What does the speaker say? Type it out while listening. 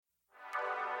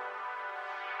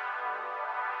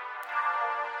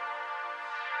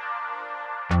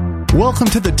Welcome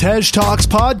to the Tej Talks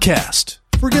podcast.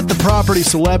 Forget the property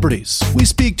celebrities. We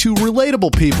speak to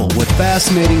relatable people with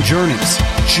fascinating journeys,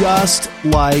 just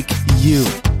like you.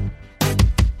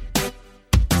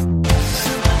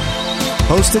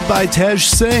 Hosted by Tej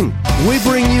Singh, we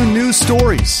bring you news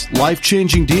stories,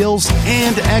 life-changing deals,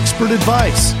 and expert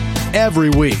advice every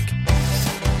week.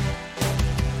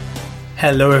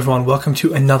 Hello everyone, welcome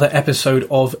to another episode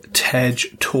of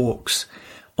Tej Talks.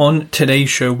 On today's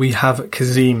show we have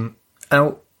Kazim.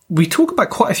 Now, we talk about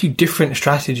quite a few different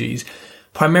strategies,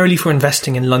 primarily for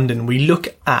investing in London. We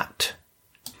look at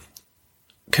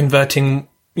converting,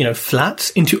 flats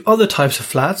into other types of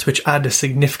flats which add a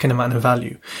significant amount of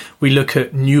value. We look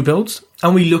at new builds,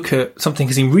 and we look at something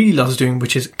Kazim really loves doing,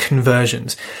 which is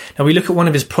conversions. Now, we look at one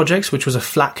of his projects, which was a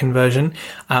flat conversion,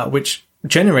 which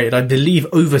generated, I believe,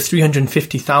 over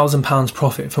 £350,000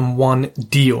 profit from one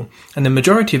deal. And the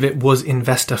majority of it was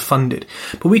investor funded.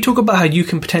 But we talk about how you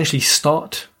can potentially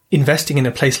start investing in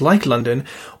a place like London,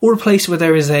 or a place where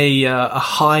there is a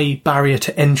high barrier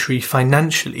to entry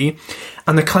financially,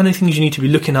 and the kind of things you need to be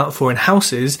looking out for in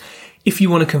houses if you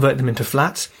want to convert them into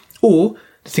flats, or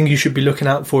the things you should be looking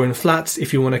out for in flats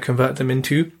if you want to convert them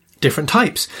into different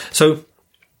types. So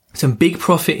some big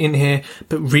profit in here,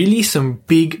 but really some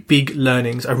big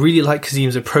learnings. I really like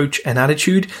Kazim's approach and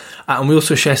attitude. And we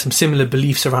also share some similar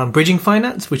beliefs around bridging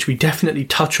finance, which we definitely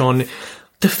touch on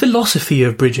the philosophy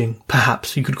of bridging,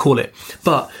 perhaps you could call it.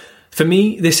 But for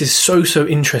me, this is so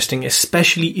interesting,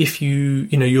 especially if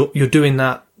you're doing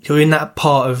that. You're in that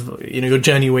part of, your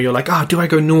journey where you're like, do I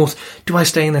go north? Do I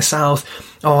stay in the south?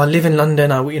 Oh, I live in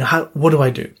London. What do I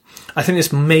do? I think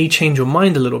this may change your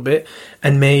mind a little bit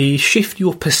and may shift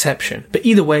your perception. But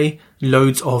either way,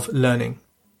 loads of learning.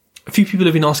 A few people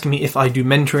have been asking me if I do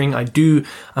mentoring. I do.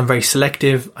 I'm very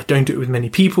selective. I don't do it with many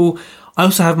people. I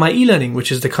also have my e-learning,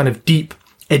 which is the kind of deep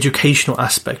educational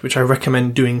aspect, which I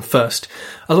recommend doing first.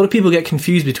 A lot of people get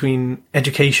confused between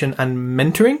education and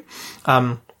mentoring.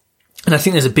 And I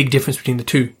think there's a big difference between the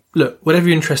two. Look, whatever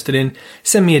you're interested in,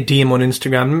 send me a DM on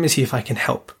Instagram. Let me see if I can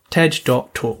help.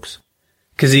 Tej.talks.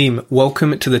 Kazim,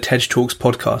 welcome to the Tej Talks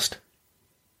podcast.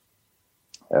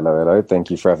 Hello. Thank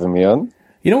you for having me on.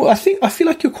 I feel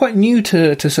like you're quite new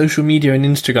to social media and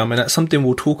Instagram, and that's something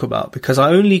we'll talk about, because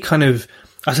I only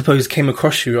I suppose came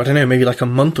across you, maybe like a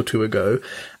month or two ago.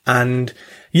 And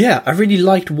yeah, I really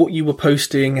liked what you were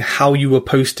posting, how you were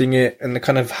posting it, and the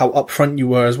kind of how upfront you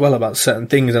were as well about certain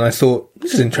things. And I thought,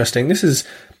 this is interesting. This is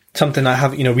something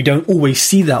we don't always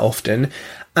see that often.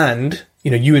 And,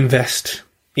 you invest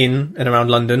in and around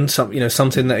London,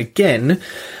 something that, again,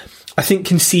 I think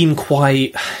can seem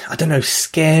quite,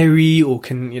 scary, or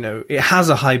it has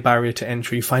a high barrier to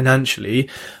entry financially.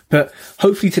 But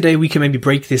hopefully today we can maybe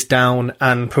break this down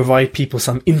and provide people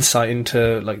some insight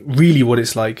into really what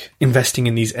it's like investing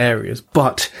in these areas.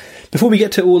 But before we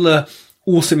get to all the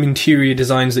awesome interior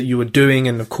designs that you were doing,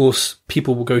 and of course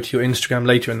people will go to your Instagram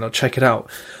later and they'll check it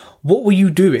out, what were you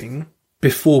doing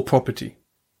before property?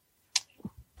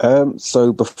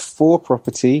 So before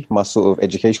property, my sort of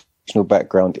educational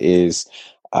background is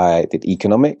I did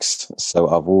economics. So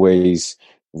I've always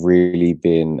really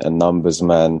been a numbers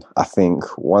man. I think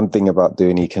one thing about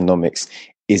doing economics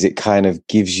is it kind of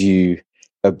gives you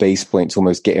a base point to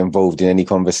almost get involved in any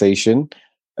conversation,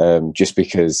 just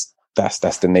because that's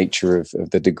the nature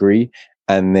of the degree.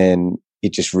 And then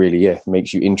it just really,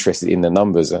 makes you interested in the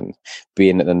numbers, and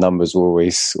being that the numbers were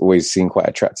always seem quite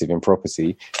attractive in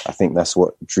property. I think that's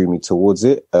what drew me towards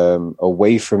it.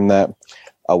 Away from that,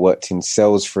 I worked in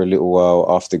sales for a little while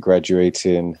after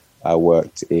graduating. I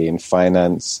worked in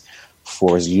finance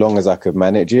for as long as I could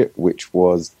manage it, which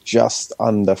was just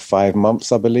under 5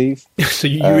 months, I believe. So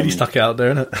you really stuck it out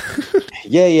there, innit?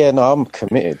 Yeah, no, I'm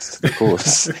committed to the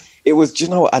course. It was,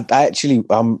 I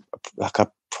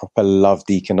proper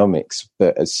loved economics,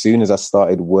 but as soon as I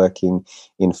started working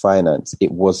in finance,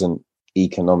 it wasn't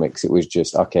economics. It was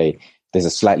just, okay, there's a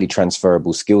slightly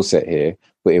transferable skill set here,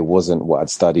 but it wasn't what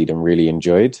I'd studied and really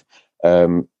enjoyed.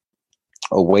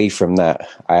 Away from that,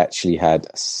 I actually had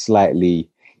a slightly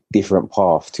different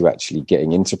path to actually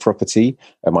getting into property.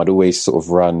 I'd always sort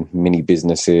of run mini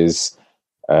businesses,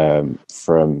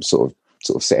 from sort of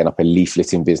setting up a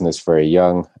leafleting business very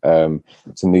young, to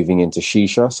moving into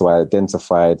shisha. So I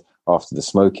identified after the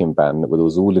smoking ban that there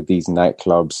was all of these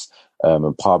nightclubs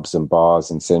and pubs and bars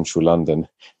in central London,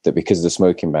 that because of the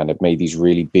smoking ban had made these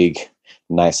really big,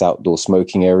 nice outdoor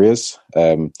smoking areas.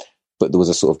 But there was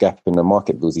a sort of gap in the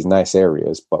market. There was these nice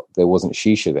areas, but there wasn't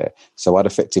shisha there. So I'd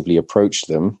effectively approach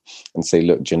them and say,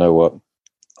 look, do you know what?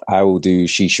 I will do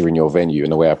shisha in your venue.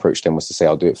 And the way I approached them was to say,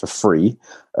 I'll do it for free.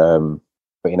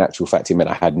 But in actual fact, it meant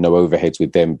I had no overheads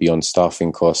with them beyond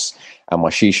staffing costs and my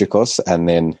shisha costs, and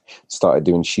then started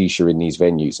doing shisha in these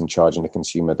venues and charging the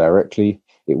consumer directly.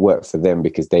 It worked for them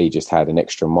because they just had an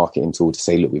extra marketing tool to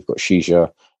say, look, we've got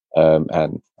shisha.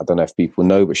 And I don't know if people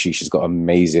know, but shisha's got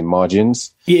amazing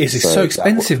margins. Yeah, it's so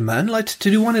expensive, man. Like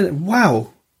to do one of them.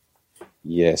 Wow.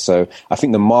 Yeah, so I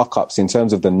think the markups in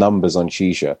terms of the numbers on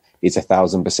shisha, it's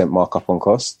 1,000% markup on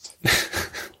cost.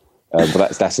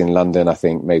 But that's in London. I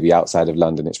think maybe outside of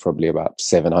London, it's probably about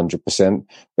 700%,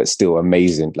 but still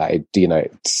amazing. Like,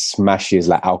 it smashes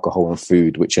like alcohol and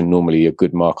food, which are normally a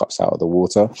good markups out of the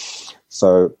water.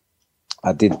 So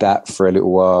I did that for a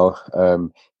little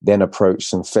while. Then approached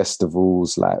some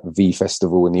festivals like V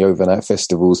Festival and the overnight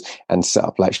festivals and set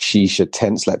up like shisha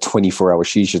tents, like 24-hour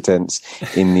shisha tents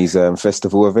in these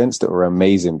festival events that were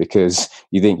amazing, because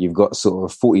you think you've got sort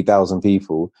of 40,000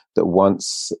 people that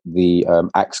once the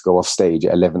acts go off stage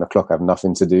at 11 o'clock have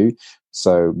nothing to do.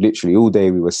 So literally all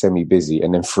day we were semi-busy,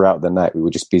 and then throughout the night we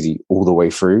were just busy all the way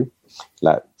through.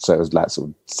 So it was like sort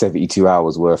of 72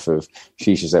 hours worth of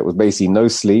shisha. So it was basically no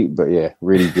sleep, but yeah,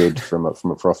 really good from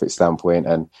a profit standpoint,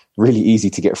 and really easy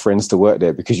to get friends to work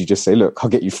there, because you just say, look, I'll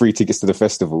get you free tickets to the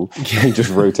festival. And you just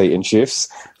rotate in shifts.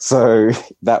 So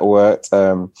that worked.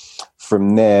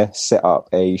 From there, set up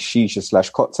a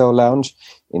shisha/cocktail lounge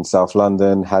in South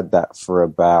London, had that for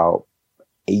about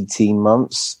 18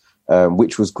 months,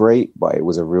 which was great, but it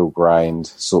was a real grind,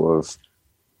 sort of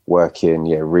working,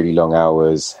 really long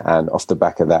hours. And off the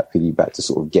back of that, piggyback to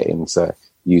sort of get into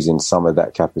using some of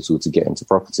that capital to get into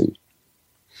property.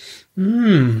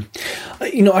 I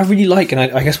really like, and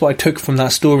I guess what I took from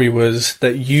that story was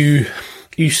that you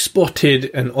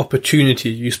spotted an opportunity,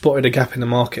 you spotted a gap in the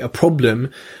market, a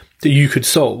problem that you could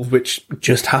solve, which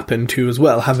just happened to as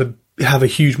well have a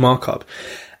huge markup.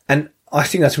 And I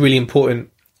think that's really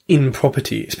important in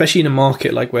property, especially in a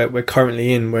market like where we're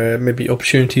currently in, where maybe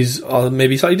opportunities are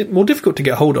maybe slightly more difficult to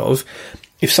get hold of.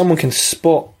 If someone can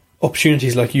spot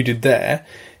opportunities like you did there,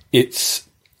 it's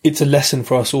a lesson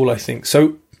for us all, I think.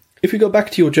 So if we go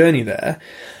back to your journey there,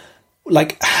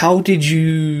 like, how did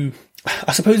you,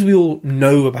 I suppose we all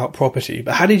know about property,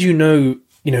 but how did you know,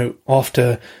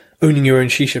 after owning your own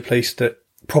shisha place, that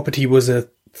property was a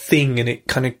thing and it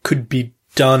kind of could be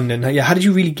done? And how did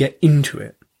you really get into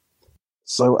it?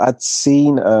 So I'd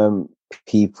seen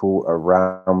people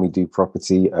around me do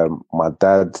property. My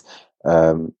dad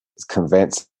is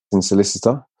conveyancing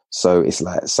solicitor. So it's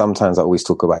like, sometimes I always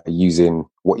talk about using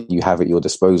what you have at your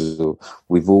disposal.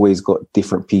 We've always got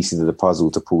different pieces of the puzzle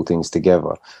to pull things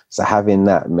together. So having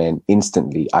that meant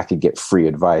instantly I could get free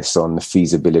advice on the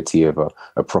feasibility of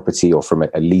a property, or from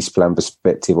a lease plan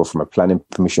perspective, or from a planning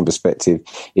permission perspective.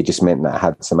 It just meant that I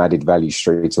had some added value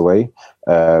straight away.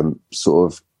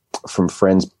 Sort of from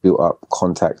friends, built up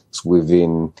contacts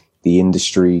within the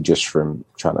industry, just from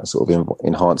trying to sort of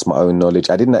enhance my own knowledge.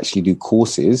 I didn't actually do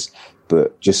courses,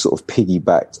 but just sort of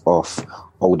piggybacked off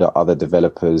older other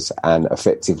developers and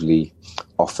effectively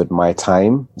offered my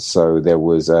time. So there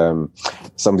was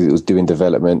somebody that was doing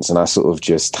developments, and I sort of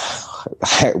just,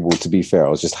 well, to be fair, I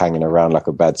was just hanging around like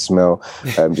a bad smell,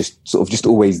 just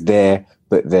always there.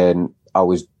 But then I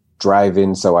was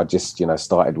driving, so I just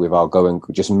started with, I'll go and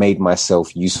just made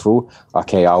myself useful.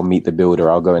 Okay, I'll meet the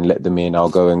builder, I'll go and let them in, I'll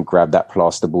go and grab that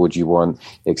plasterboard you want,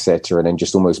 etc. And then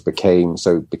just almost became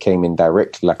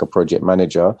indirect, like a project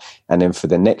manager. And then for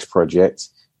the next project,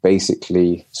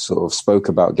 basically sort of spoke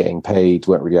about getting paid,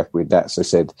 weren't really happy with that, so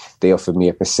said they offered me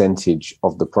a percentage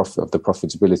of the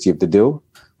profitability of the deal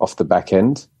off the back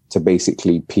end, to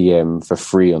basically PM for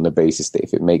free, on the basis that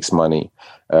if it makes money,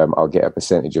 I'll get a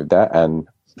percentage of that. And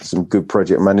some good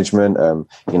project management,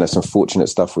 some fortunate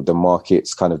stuff with the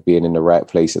markets kind of being in the right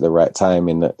place at the right time,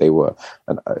 in that they were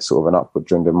sort of an upward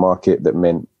trending market that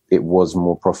meant it was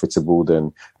more profitable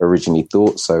than originally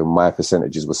thought. So my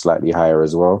percentages were slightly higher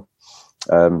as well.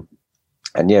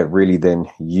 Really then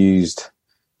used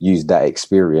that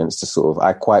experience to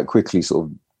I quite quickly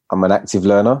I'm an active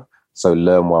learner, so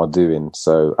learn while doing.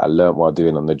 So I learned while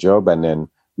doing on the job, and then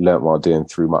learned while doing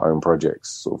through my own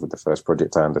projects, sort of with the first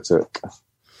project I undertook.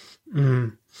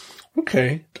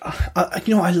 Okay.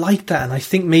 I like that. And I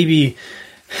think maybe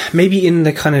in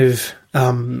the kind of,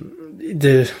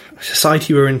 the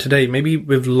society we're in today, maybe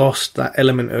we've lost that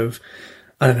element of,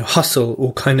 hustle,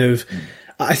 or kind of,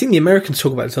 I think the Americans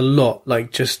talk about this a lot,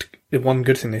 like just one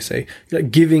good thing they say, like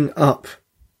giving up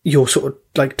your sort of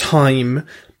like time,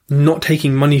 not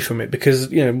taking money from it, because,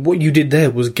 what you did there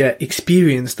was get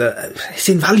experience that it's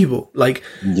invaluable. Like,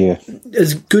 yeah,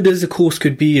 as good as a course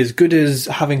could be, as good as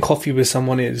having coffee with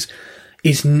someone is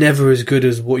never as good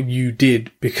as what you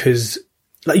did, because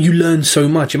like you learn so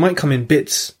much. It might come in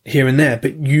bits here and there,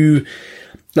 but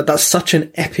that's such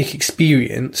an epic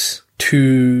experience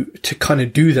to kind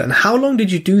of do that. And how long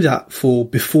did you do that for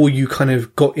before you kind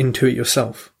of got into it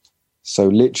yourself? So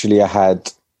literally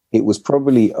it was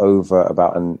probably over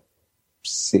about a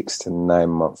 6 to 9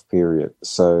 month period.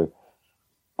 So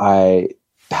I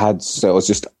was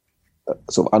just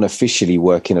sort of unofficially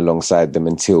working alongside them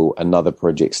until another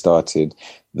project started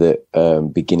that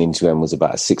beginning to end was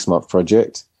about a 6-month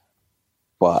project.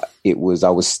 But I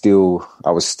was still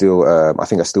I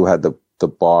think I still had the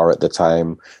bar at the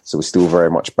time, so it was still very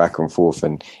much back and forth,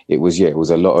 and it was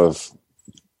a lot of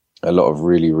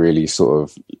really, really sort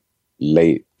of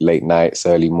late nights,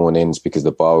 early mornings, because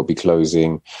the bar would be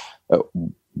closing at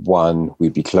 1,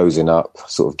 we'd be closing up,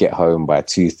 sort of get home by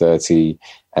 2:30,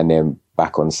 and then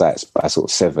back on sites by sort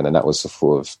of 7, and that was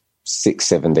for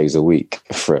 6-7 days a week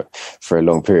for a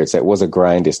long period. So it was a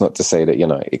grind. It's not to say that, you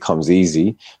know, it comes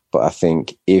easy, but I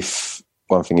think if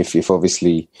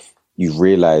obviously you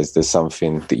realize there's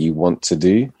something that you want to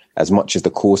do, as much as the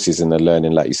courses and the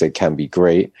learning, like you said, can be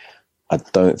great, I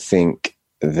don't think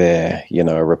they're, you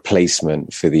know, a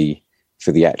replacement for the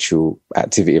actual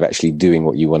activity of actually doing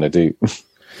what you want to do.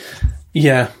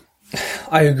 Yeah,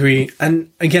 I agree.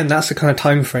 And again, that's the kind of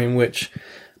time frame which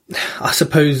I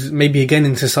suppose maybe again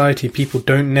in society people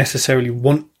don't necessarily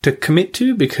want to commit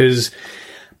to, because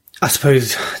I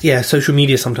suppose, yeah, social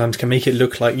media sometimes can make it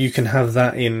look like you can have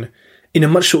that in a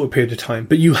much shorter period of time,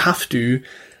 but you have to,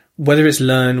 whether it's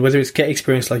learn, whether it's get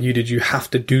experience like you did, you have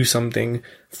to do something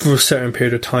for a certain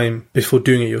period of time before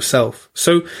doing it yourself.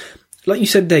 So like you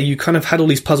said there, you kind of had all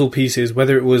these puzzle pieces,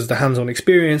 whether it was the hands-on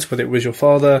experience, whether it was your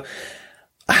father.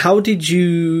 How did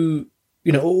you,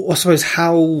 you know, I suppose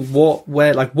what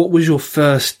was your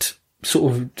first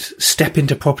sort of step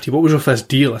into property? What was your first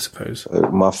deal, I suppose?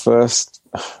 My first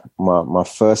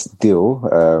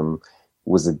deal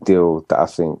was a deal that I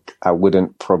think I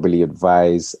wouldn't probably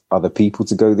advise other people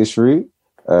to go this route,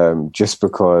 just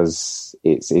because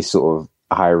it's sort of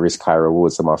high risk, high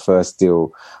reward. So my first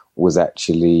deal was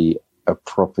actually a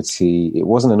property. It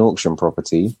wasn't an auction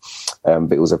property,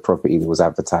 but it was a property that was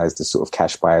advertised as sort of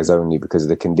cash buyers only because of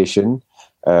the condition,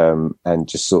 and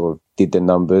just sort of did the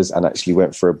numbers and actually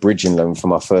went for a bridging loan for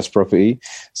my first property.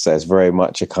 So it's very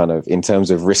much a kind of, in terms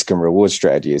of risk and reward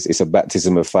strategy, it's a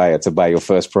baptism of fire to buy your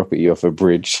first property off a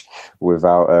bridge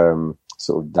without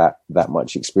sort of that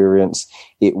much experience.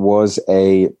 It was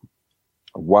a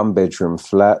 1-bedroom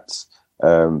flat.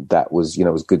 That was, you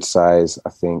know, was good size, I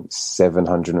think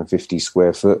 750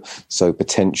 square foot. So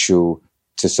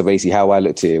so basically how I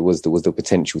looked at it was the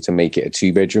potential to make it a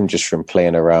 2-bedroom just from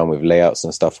playing around with layouts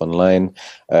and stuff online.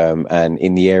 And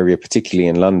in the area, particularly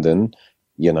in London,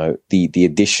 you know, the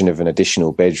addition of an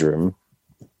additional bedroom,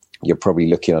 you're probably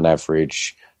looking on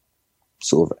average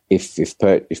sort of, if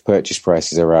purchase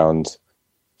price is around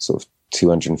sort of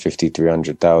 250,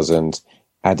 300,000,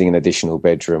 adding an additional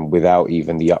bedroom without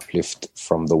even the uplift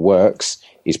from the works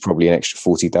is probably an extra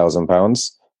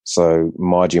 £40,000. So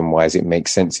margin wise, it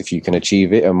makes sense if you can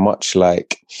achieve it. And much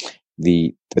like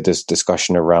the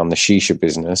discussion around the shisha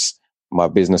business, my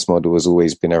business model has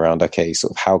always been around, okay,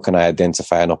 sort of how can I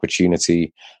identify an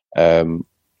opportunity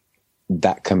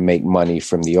that can make money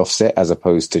from the offset as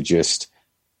opposed to just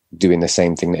doing the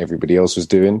same thing that everybody else was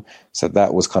doing. So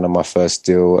that was kind of my first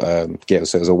deal. So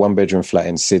it was a 1-bedroom flat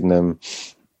in Sydenham.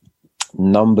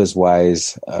 Numbers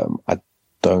wise, I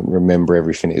don't remember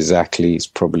everything exactly. It's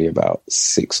probably about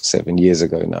 6 or 7 years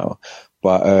ago now.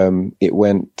 But it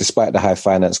went, despite the high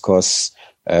finance costs,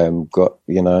 got,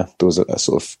 you know, there was a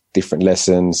sort of different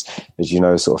lessons, as you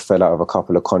know, sort of fell out of a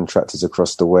couple of contractors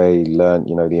across the way, learned,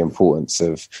 you know, the importance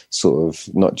of sort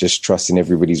of not just trusting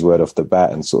everybody's word off the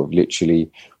bat and sort of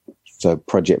literally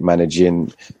project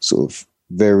managing sort of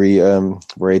very,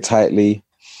 very tightly.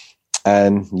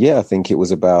 And yeah, I think it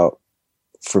was about,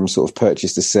 from sort of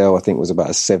purchase to sale, I think it was about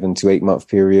a 7 to 8 month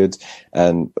period.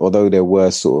 And although there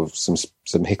were sort of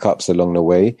some hiccups along the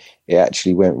way, it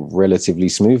actually went relatively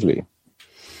smoothly.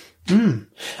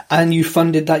 And you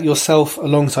funded that yourself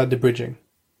alongside the bridging?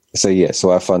 So yeah,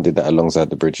 so I funded that alongside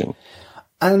the bridging.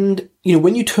 And, you know,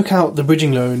 when you took out the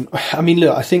bridging loan, I mean,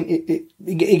 look, I think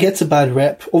it gets a bad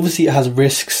rep. Obviously it has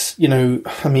risks, you know,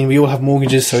 I mean, we all have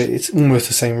mortgages, so it's almost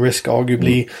the same risk,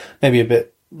 arguably, maybe a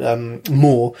bit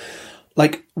more.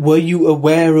 Like, were you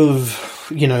aware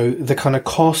of, you know, the kind of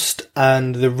cost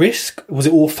and the risk? Was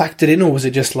it all factored in, or was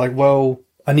it just like, well,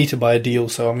 I need to buy a deal,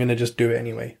 so I'm going to just do it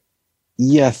anyway?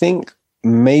 Yeah, I think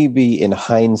maybe in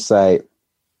hindsight,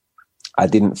 I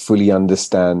didn't fully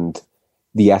understand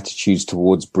the attitudes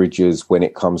towards bridges when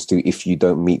it comes to if you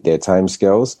don't meet their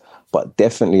timescales. But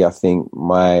definitely, I think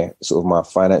my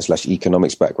finance /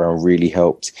 economics background really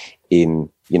helped in,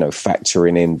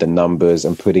 factoring in the numbers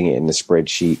and putting it in the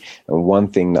spreadsheet. And one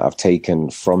thing that I've taken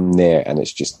from there, and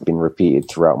it's just been repeated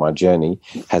throughout my journey,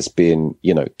 has been,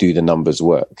 do the numbers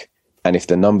work? And if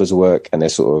the numbers work, and they're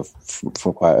sort of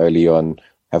from quite early on,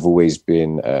 have always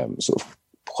been sort of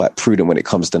quite prudent when it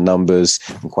comes to numbers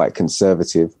and quite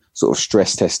conservative, sort of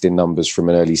stress testing numbers from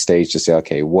an early stage to say,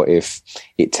 okay, what if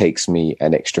it takes me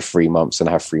an extra 3 months and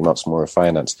I have 3 months more of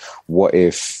finance? What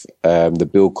if the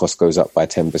build cost goes up by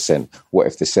 10%? What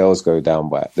if the sales price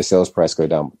go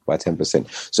down by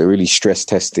 10%? So really stress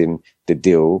testing the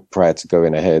deal prior to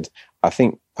going ahead. I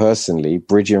think personally,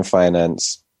 bridging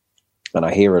finance, and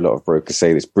I hear a lot of brokers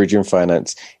say this, bridging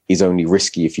finance is only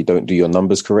risky if you don't do your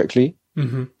numbers correctly.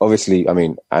 Mm-hmm. Obviously,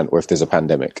 or if there's a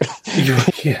pandemic.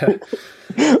 Yeah.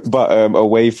 But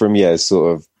away from,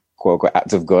 sort of quote unquote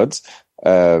act of God,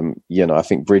 I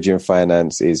think bridging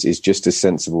finance is just as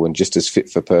sensible and just as fit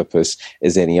for purpose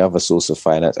as any other source of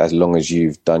finance, as long as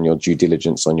you've done your due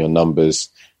diligence on your numbers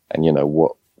and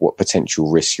what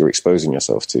potential risks you're exposing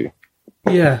yourself to.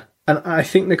 Yeah, and I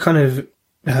think the kind of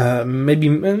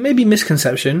maybe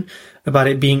misconception about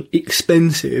it being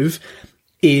expensive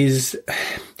is,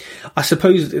 I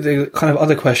suppose the kind of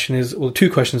other question is, or two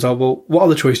questions are, well, what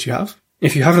other choice do you have?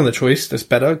 If you have another choice, that's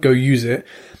better, go use it.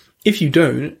 If you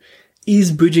don't,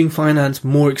 is bridging finance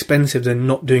more expensive than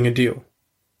not doing a deal?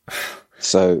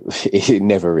 So it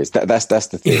never is. That's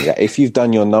the thing. Yeah. If you've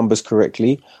done your numbers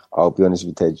correctly, I'll be honest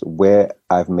with you, Tej, where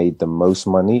I've made the most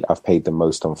money, I've paid the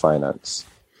most on finance.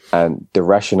 And the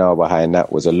rationale behind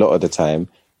that was, a lot of the time,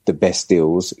 the best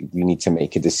deals, you need to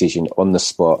make a decision on the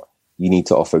spot. You need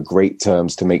to offer great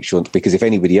terms to make sure, because if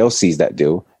anybody else sees that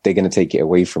deal, they're going to take it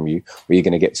away from you, or you're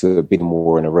going to get to a bit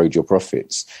more and erode your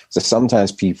profits. So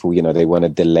sometimes people, they want to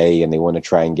delay and they want to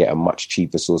try and get a much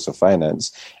cheaper source of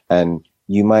finance. And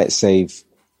you might save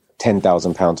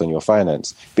 £10,000 on your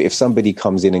finance. But if somebody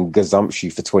comes in and gazumps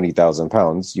you for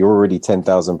 £20,000, you're already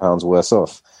 £10,000 worse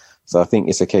off. So I think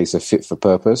it's a case of fit for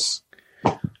purpose.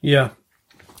 Yeah.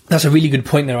 That's a really good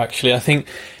point there, actually. I think,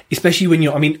 especially when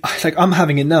I'm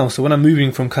having it now. So when I'm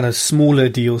moving from kind of smaller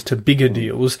deals to bigger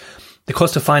deals, the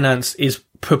cost of finance is,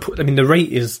 the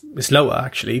rate is lower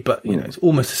actually, but it's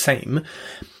almost the same.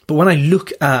 But when I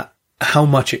look at how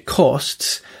much it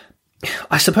costs,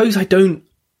 I suppose I don't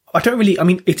really,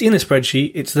 it's in a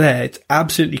spreadsheet, it's there, it's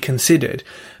absolutely considered,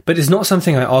 but it's not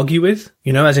something I argue with,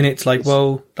 as in it's like,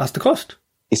 well, that's the cost.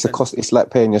 It's a cost. It's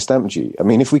like paying your stamp duty.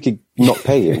 If we could not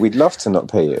pay it, we'd love to not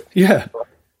pay it. Yeah.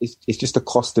 It's just a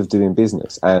cost of doing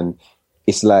business. And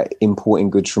it's like importing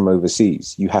goods from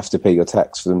overseas. You have to pay your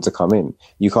tax for them to come in.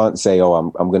 You can't say, oh,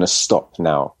 I'm going to stop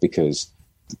now because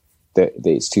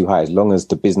it's too high. As long as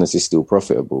the business is still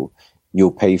profitable,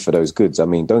 you'll pay for those goods.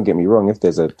 Don't get me wrong. If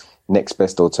there's a next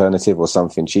best alternative or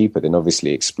something cheaper, then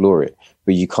obviously explore it.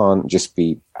 But you can't just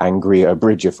be angry at a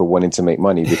bridger for wanting to make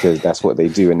money, because that's what they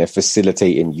do. And they're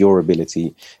facilitating your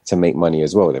ability to make money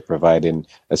as well. They're providing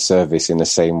a service in the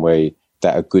same way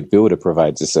that a good builder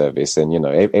provides a service. And,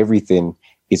 everything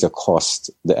is a cost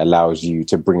that allows you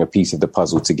to bring a piece of the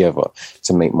puzzle together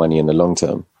to make money in the long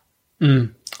term.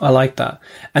 I like that.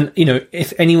 And,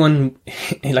 if anyone,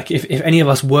 if any of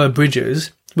us were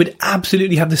bridgers, we'd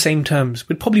absolutely have the same terms.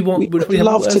 We'd probably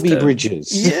love to be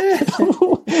bridgers. Yeah.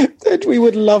 We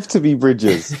would love to be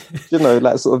bridgers.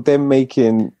 Sort of them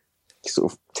making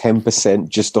sort of 10%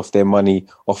 just off their money,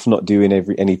 off not doing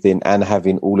anything, and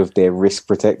having all of their risk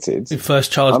protected.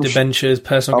 First charge debentures,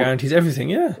 personal guarantees, everything,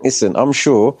 yeah. Listen, I'm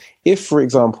sure if, for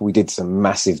example, we did some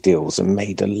massive deals and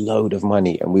made a load of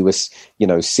money and we were,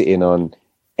 sitting on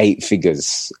 8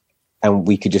 figures, and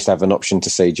we could just have an option to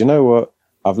say, do you know what?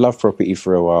 I've loved property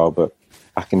for a while, but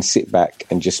I can sit back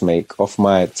and just make, off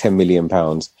my £10 million,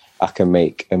 I can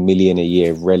make $1 million a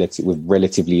year with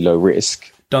relatively low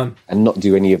risk. Done. And not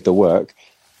do any of the work.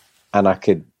 And I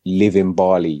could live in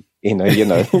Bali,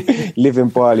 live in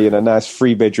Bali in a nice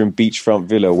 3-bedroom beachfront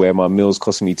villa where my meals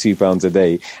cost me £2 a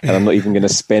day. And I'm not even going to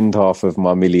spend half of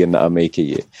my $1 million that I make a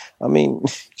year. Do you know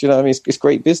what I mean? It's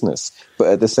great business. But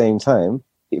at the same time,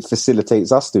 it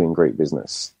facilitates us doing great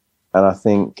business. And I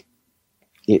think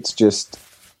it's just,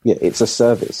 it's a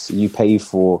service. You pay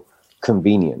for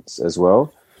convenience as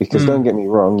well. Because don't get me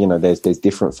wrong, there's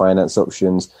different finance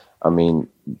options.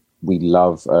 We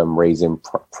love raising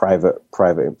private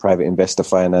investor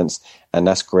finance, and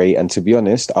that's great. And to be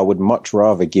honest, I would much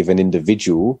rather give an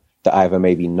individual that I either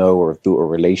maybe know or have built a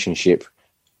relationship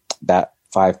that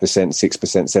 5%, 6%,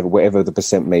 7%, whatever the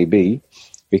percent may be,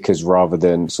 because rather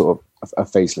than sort of a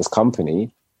faceless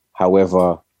company.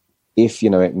 However, if,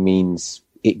 it means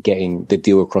it getting the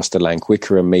deal across the line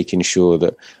quicker and making sure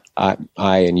that I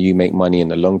and you make money in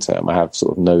the long term. I have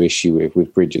sort of no issue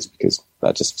with bridges because,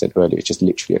 like I just said earlier, it's just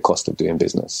literally a cost of doing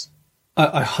business.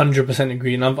 I 100%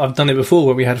 agree. And I've done it before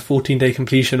where we had a 14-day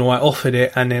completion, or I offered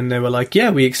it and then they were like,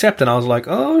 yeah, we accept. And I was like,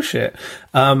 oh shit.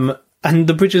 And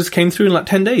the bridges came through in like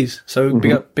 10 days. So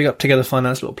big up Together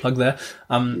Finance, little plug there.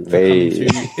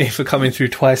 For coming through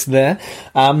twice there.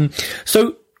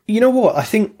 So you know what? I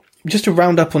think just to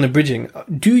round up on the bridging,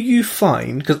 do you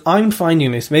find, because I'm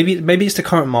finding this, maybe it's the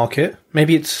current market,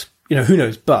 maybe it's, who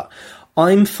knows, but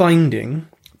I'm finding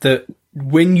that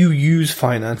when you use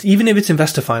finance, even if it's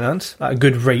investor finance at a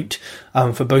good rate,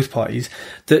 for both parties,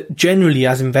 that generally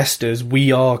as investors,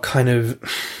 we are kind of,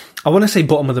 I want to say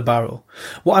bottom of the barrel.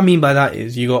 What I mean by that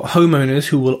is you got homeowners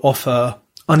who will offer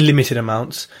unlimited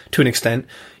amounts to an extent.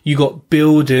 You got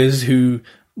builders who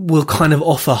will kind of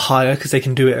offer higher because they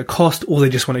can do it at cost, or they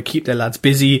just want to keep their lads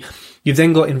busy. You've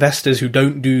then got investors who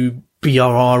don't do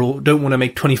BRR or don't want to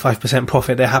make 25%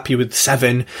 profit. They're happy with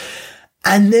 7.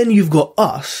 And then you've got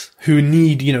us who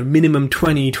need, minimum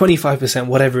 20, 25%,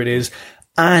 whatever it is.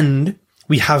 And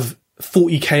we have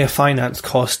 40k of finance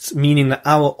costs, meaning that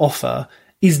our offer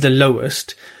is the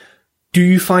lowest. Do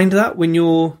you find that when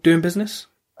you're doing business?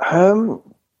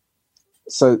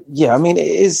 So yeah, I mean, it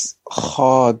is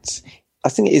hard. I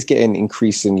think it is getting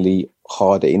increasingly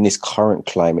harder in this current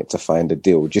climate to find a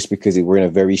deal, just because we're in a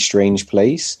very strange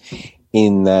place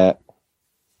in that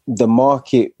the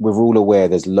market, we're all aware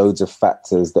there's loads of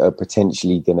factors that are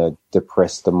potentially going to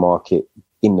depress the market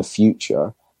in the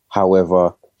future.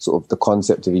 However, sort of the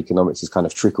concept of economics is kind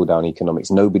of trickle down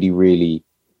economics.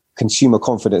 Consumer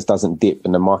confidence doesn't dip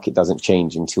and the market doesn't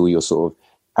change until your sort of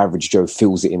average Joe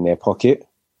feels it in their pocket.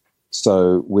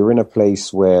 So we're in a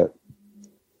place where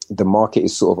the market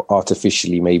is sort of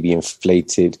artificially maybe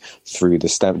inflated through the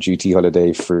stamp duty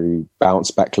holiday, through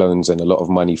bounce back loans and a lot of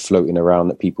money floating around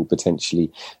that people potentially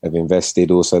have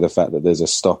invested. Also the fact that there's a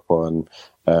stop on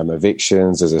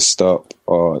evictions, there's a stop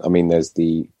on, there's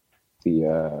the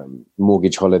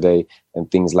mortgage holiday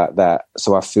and things like that.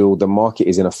 So I feel the market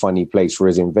is in a funny place,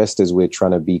 whereas investors, we're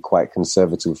trying to be quite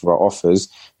conservative for our offers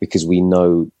because we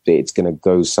know that it's going to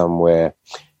go somewhere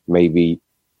maybe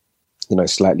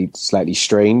slightly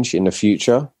strange in the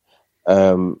future.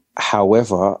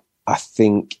 However, I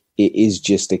think it is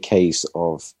just a case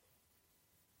of,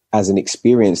 as an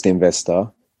experienced investor,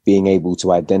 being able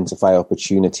to identify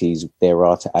opportunities there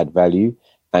are to add value,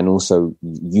 and also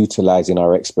utilizing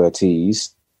our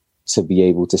expertise to be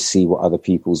able to see what other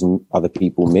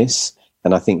people miss.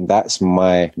 And I think that's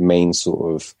my main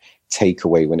sort of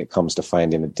takeaway when it comes to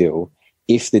finding a deal.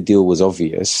 If the deal was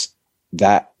obvious,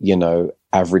 that,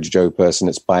 average Joe person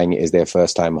that's buying it as their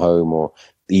first time home, or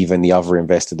even the other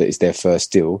investor that is their first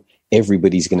deal,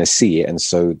 everybody's going to see it. And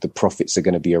so the profits are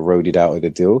going to be eroded out of the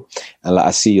deal. And like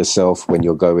I see yourself when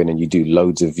you're going and you do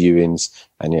loads of viewings,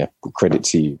 and yeah, credit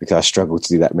to you because I struggle to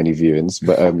do that many viewings,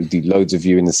 but you do loads of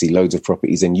viewings and see loads of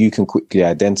properties, and you can quickly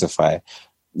identify,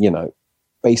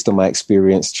 based on my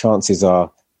experience, chances are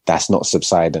that's not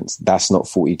subsidence. That's not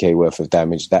 40k worth of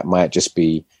damage. That might just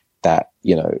be that,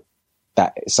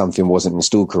 that something wasn't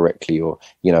installed correctly, or,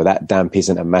 that damp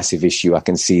isn't a massive issue. I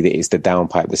can see that it's the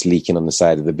downpipe that's leaking on the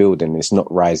side of the building. It's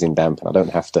not rising damp, and I don't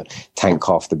have to tank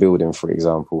half the building, for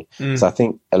example. So I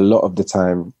think a lot of the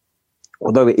time,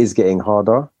 although it is getting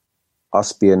harder,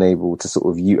 us being able to sort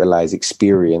of utilize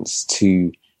experience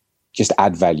to just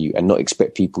add value and not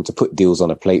expect people to put deals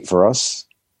on a plate for us.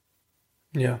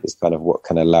 Yeah. Is kind of what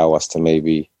can allow us to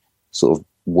maybe sort of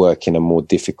work in a more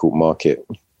difficult market.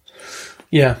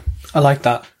 Yeah. I like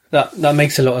that. That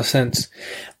makes a lot of sense.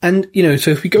 And,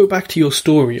 so if we go back to your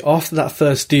story, after that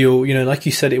first deal, like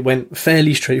you said, it went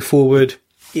fairly straightforward.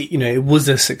 It was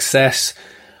a success.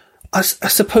 I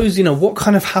suppose, what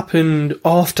kind of happened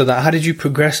after that? How did you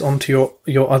progress onto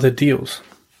your other deals?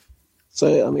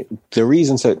 So, the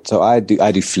reason, so I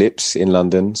do flips in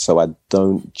London. So I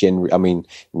don't generally,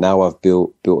 now I've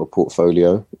built a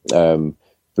portfolio,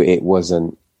 but it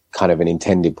wasn't kind of an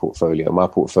intended portfolio. My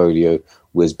portfolio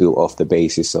was built off the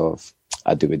basis of,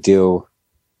 I do a deal,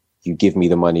 you give me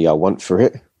the money I want for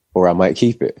it, or I might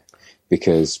keep it.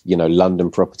 Because, London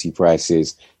property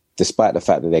prices, despite the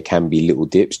fact that there can be little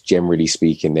dips, generally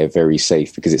speaking, they're very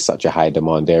safe because it's such a high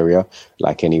demand area,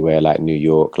 like anywhere like New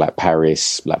York, like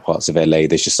Paris, like parts of LA,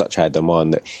 there's just such high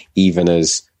demand that even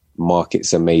as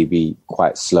markets are maybe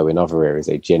quite slow in other areas,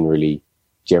 they generally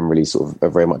sort of are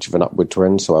very much of an upward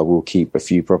trend. So I will keep a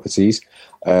few properties.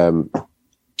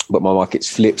 But my market's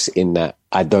flips in that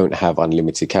I don't have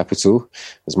unlimited capital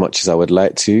as much as I would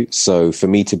like to. So for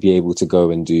me to be able to go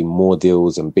and do more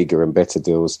deals and bigger and better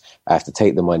deals, I have to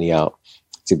take the money out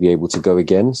to be able to go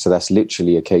again. So that's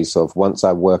literally a case of once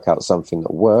I work out something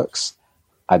that works,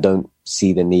 I don't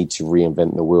see the need to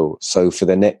reinvent the wheel. So for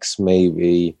the next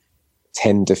maybe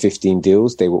 10 to 15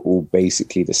 deals, they were all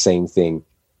basically the same thing.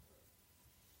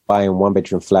 Buying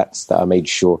 1-bedroom flats that I made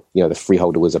sure, the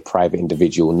freeholder was a private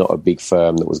individual, not a big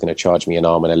firm that was going to charge me an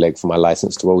arm and a leg for my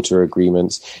license to alter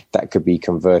agreements. That could be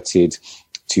converted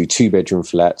to 2-bedroom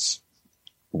flats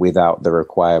without the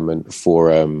requirement for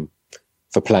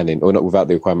planning, or not without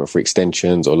the requirement for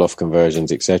extensions or loft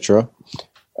conversions, etc.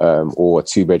 Or a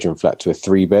 2-bedroom flat to a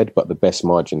 3-bed, but the best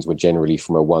margins were generally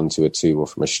from a 1 to a 2 or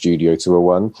from a studio to a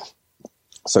 1.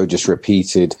 So just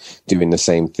repeated doing the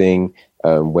same thing.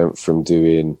 Went from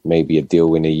doing maybe a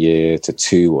deal in a year to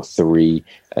 2 or 3,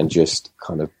 and just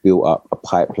kind of built up a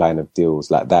pipeline of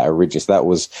deals like that. That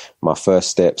was my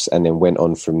first steps, and then went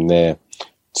on from there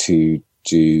to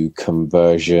do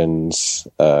conversions,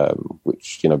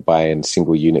 which, buying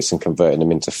single units and converting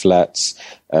them into flats,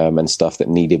 and stuff that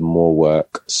needed more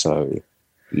work. So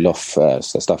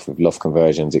stuff with loft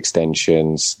conversions,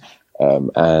 extensions,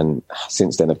 and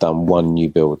since then I've done 1 new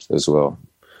build as well.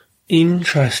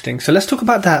 Interesting. So let's talk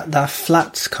about that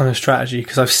flats kind of strategy,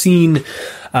 because I've seen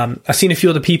a few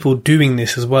other people doing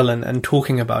this as well and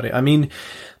talking about it. I mean,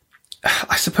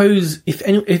 I suppose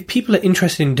if people are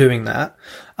interested in doing that,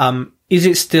 is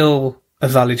it still a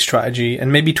valid strategy?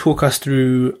 And maybe talk us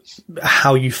through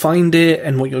how you find it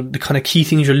and what the kind of key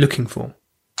things you're looking for.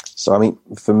 So, I mean,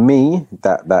 for me,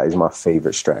 that is my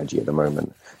favorite strategy at the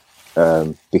moment,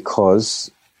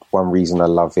 because one reason I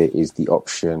love it is the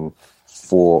option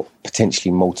for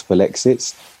potentially multiple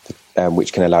exits,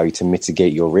 which can allow you to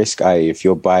mitigate your risk. If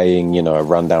you're buying, a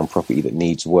rundown property that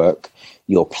needs work,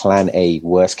 your plan A,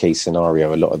 worst case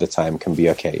scenario, a lot of the time can be,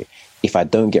 okay, if I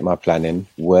don't get my plan in,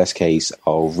 worst case,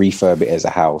 I'll refurb it as a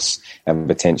house and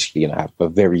potentially, have a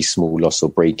very small loss or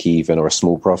break even or a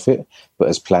small profit, but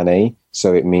as plan A.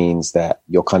 So it means that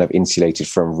you're kind of insulated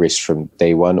from risk from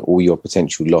day one. All your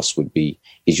potential loss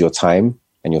is your time,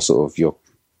 and you're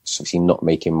obviously not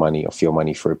making money off your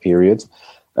money for a period.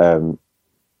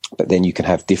 But then you can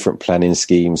have different planning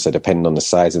schemes. So depending on the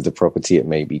size of the property, it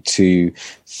may be 2,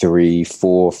 3,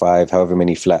 4, 5, however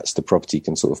many flats the property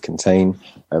can sort of contain,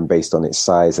 based on its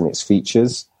size and its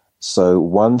features. So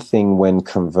one thing when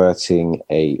converting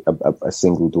a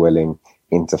single dwelling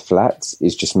into flats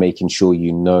is just making sure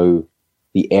you know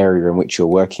the area in which you're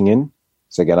working in.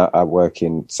 So again, I work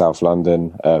in South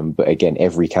London, but again,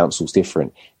 every council's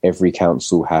different. Every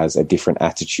council has a different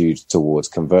attitude towards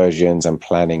conversions and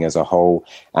planning as a whole.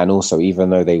 And also, even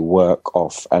though they work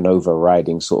off an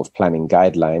overriding sort of planning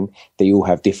guideline, they all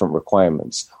have different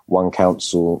requirements. One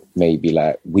council may be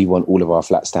like, we want all of our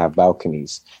flats to have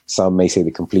balconies. Some may say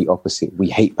the complete opposite. We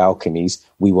hate balconies.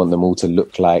 We want them all to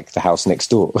look like the house next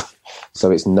door. So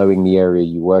it's knowing the area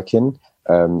you work in.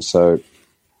 So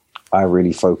I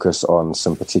really focus on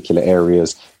some particular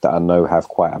areas that I know have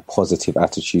quite a positive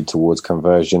attitude towards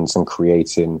conversions and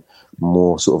creating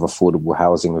more sort of affordable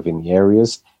housing within the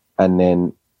areas. And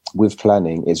then with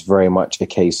planning, it's very much a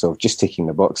case of just ticking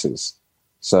the boxes.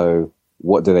 So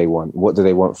what do they want? What do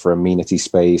they want for amenity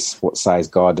space? What size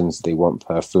gardens do they want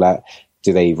per flat?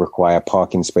 Do they require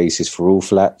parking spaces for all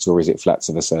flats, or is it flats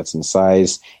of a certain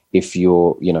size? If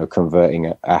you're,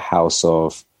 converting a house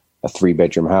of a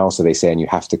 3-bedroom house, are they saying you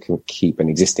have to keep an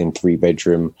existing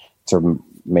 3-bedroom to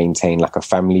maintain like a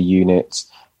family unit?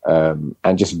 And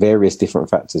just various different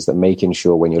factors that making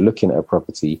sure when you're looking at a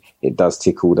property, it does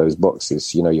tick all those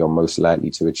boxes, you're most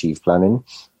likely to achieve planning.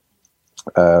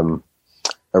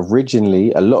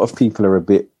 Originally, a lot of people are a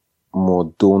bit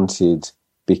more daunted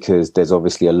because there's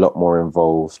obviously a lot more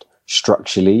involved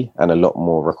structurally and a lot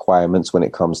more requirements when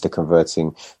it comes to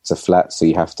converting to flats. So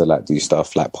you have to do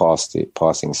stuff like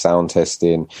passing sound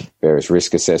testing, various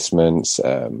risk assessments,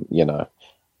 and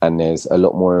there's a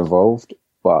lot more involved.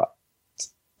 But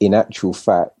in actual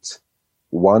fact,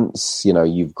 once,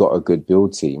 you've got a good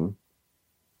build team,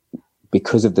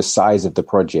 because of the size of the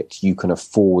project, you can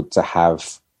afford to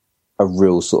have a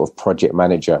real sort of project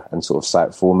manager and sort of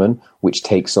site foreman, which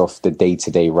takes off the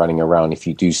day-to-day running around if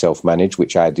you do self-manage,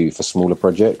 which I do for smaller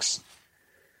projects.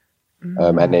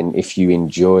 And then if you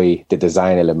enjoy the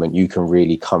design element, you can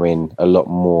really come in a lot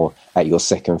more at your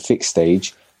second fix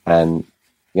stage. And,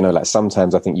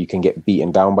 sometimes I think you can get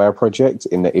beaten down by a project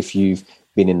in that if you've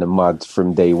been in the mud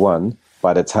from day one,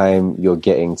 by the time you're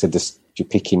getting to you're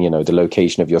picking, the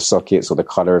location of your sockets or the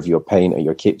color of your paint or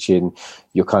your kitchen,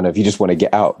 you just want to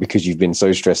get out because you've been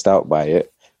so stressed out by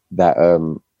it that,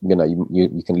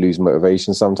 you can lose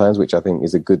motivation sometimes, which I think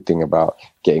is a good thing about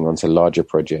getting onto larger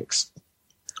projects,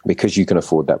 because you can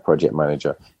afford that project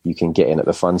manager. You can get in at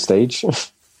the fun stage.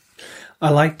 I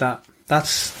like that.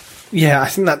 I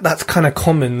think that's kind of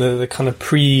common, the kind of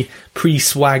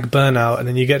pre-swag burnout, and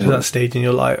then you get to that stage and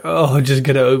you're like, oh, just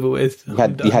get it over with. You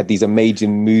had these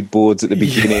amazing mood boards at the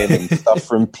beginning and stuff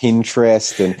from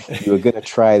Pinterest, and you were going to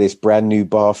try this brand new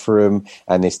bathroom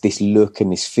and this look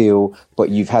and this feel, but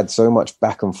you've had so much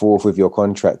back and forth with your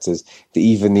contractors that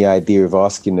even the idea of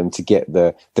asking them to get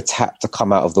the tap to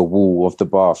come out of the wall of the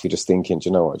bath, you're just thinking, do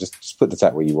you know what, just put the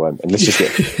tap where you want and let's just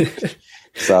get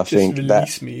So I think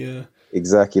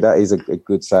exactly, that is a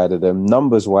good side of them.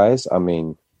 Numbers wise, I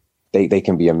mean, they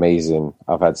can be amazing.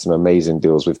 I've had some amazing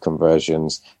deals with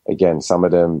conversions. Again, some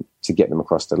of them, to get them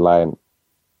across the line,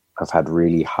 I've had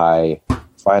really high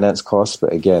finance costs.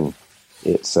 But again,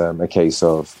 it's a case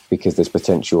of, because there's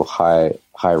potential high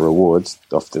rewards,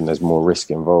 often there's more risk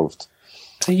involved.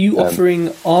 Are you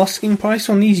offering asking price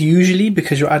on these usually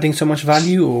because you're adding so much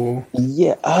value, or?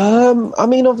 Yeah, I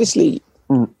mean, obviously,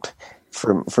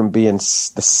 from being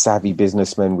the savvy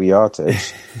businessmen we are, to,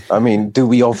 I mean, do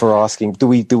we offer asking? Do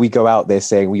we go out there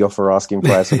saying we offer asking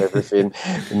price on everything?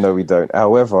 No, we don't.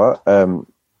 However,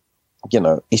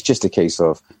 it's just a case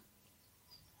of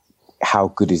how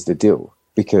good is the deal?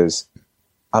 Because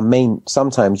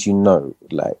sometimes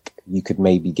like you could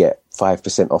maybe get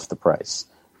 5% off the price.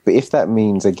 But if that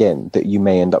means, again, that you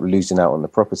may end up losing out on the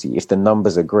property, if the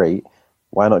numbers are great,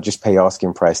 why not just pay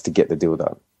asking price to get the deal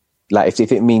done? Like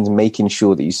if it means making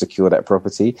sure that you secure that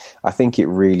property, I think it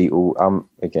really all,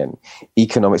 again,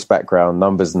 economics background,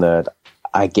 numbers nerd,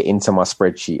 I get into my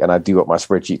spreadsheet and I do what my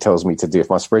spreadsheet tells me to do. If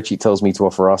my spreadsheet tells me to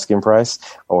offer asking price,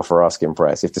 I'll offer asking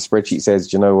price. If the spreadsheet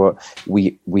says, you know what,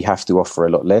 we have to offer a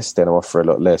lot less, then I'll offer a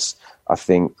lot less. I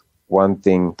think one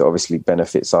thing that obviously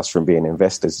benefits us from being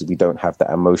investors is we don't have that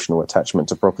emotional attachment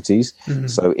to properties. Mm-hmm.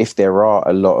 So if there are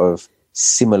a lot of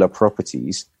similar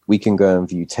properties, we can go and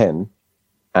view 10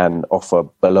 and offer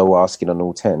below asking on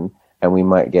all 10, and we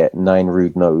might get 9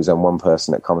 rude no's and one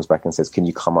person that comes back and says, can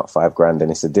you come up $5,000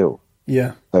 and it's a deal.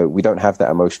 Yeah. So we don't have that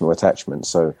emotional attachment.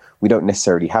 So we don't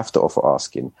necessarily have to offer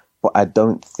asking. But I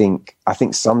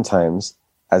think sometimes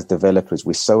as developers,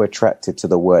 we're so attracted to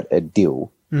the word a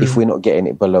deal. If we're not getting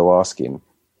it below asking,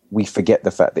 we forget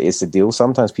the fact that it's a deal.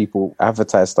 Sometimes people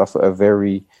advertise stuff at a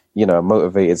very,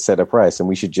 motivated set of price, and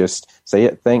we should just say,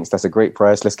 yeah, thanks, that's a great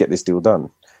price, let's get this deal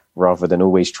done, rather than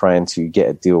always trying to get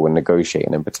a deal and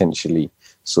negotiating and potentially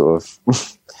sort of,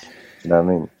 you know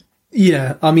what I mean?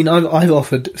 Yeah, I mean, I've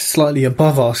offered slightly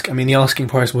above ask. I mean, the asking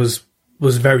price was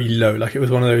very low. Like, it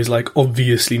was one of those, like,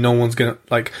 obviously no one's going to,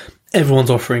 like, everyone's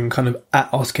offering kind of at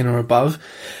asking or above.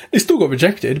 It still got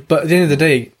rejected, but at the end of the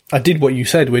day, I did what you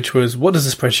said, which was, what does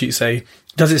the spreadsheet say?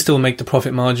 Does it still make the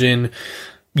profit margin?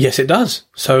 Yes, it does.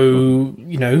 So,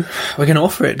 we're going to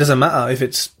offer it. It doesn't matter if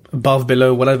it's above,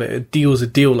 below, whatever. A deal's a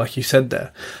deal, like you said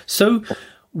there. So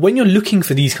when you're looking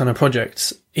for these kind of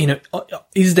projects,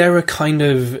 is there a kind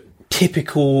of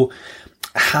typical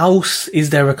house? Is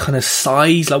there a kind of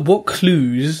size? Like, what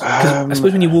clues? 'Cause I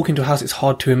suppose when you walk into a house, it's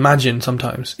hard to imagine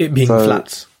sometimes it being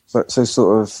flats. So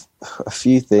sort of a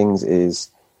few things is,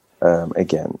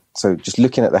 again, so just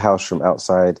looking at the house from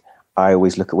outside, I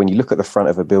always look at, when you look at the front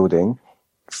of a building,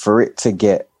 for it to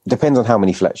get, depends on how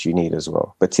many flats you need as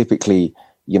well. But typically,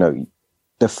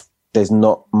 there's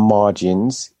not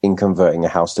margins in converting a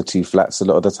house to 2 flats a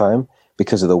lot of the time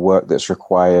because of the work that's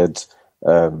required.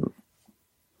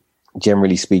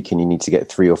 Generally speaking, you need to get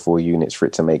 3 or 4 units for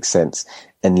it to make sense,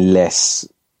 unless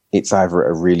it's either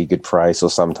at a really good price or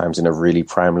sometimes in a really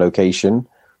prime location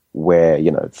where,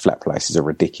 flat prices are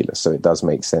ridiculous. So it does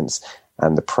make sense.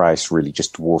 And the price really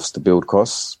just dwarfs the build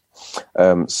costs.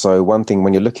 So one thing,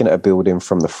 when you're looking at a building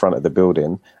from the front of the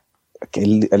building,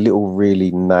 a little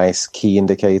really nice key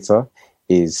indicator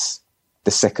is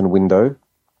the second window.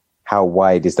 How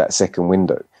wide is that second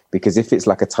window? Because if it's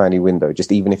like a tiny window,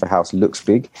 just even if a house looks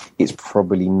big, it's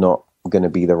probably not going to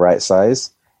be the right size.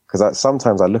 Because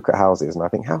sometimes I look at houses and I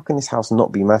think, how can this house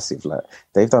not be massive? Like,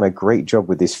 they've done a great job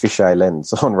with this fisheye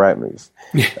lens on Rightmove.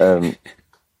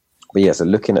 But yeah, so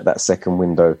looking at that second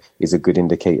window is a good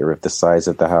indicator of the size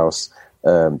of the house.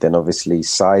 Then obviously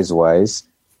size-wise,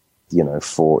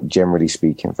 for generally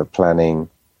speaking, for planning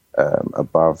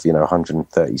above,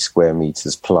 130 square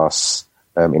meters plus,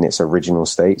 in its original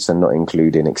state, so not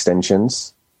including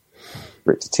extensions,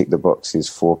 for it to tick the boxes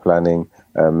for planning,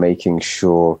 making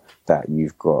sure that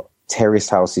you've got terrace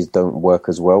houses don't work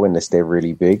as well unless they're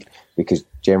really big, because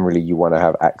generally you want to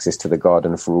have access to the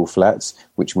garden for all flats,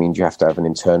 which means you have to have an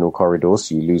internal corridor,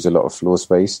 so you lose a lot of floor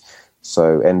space.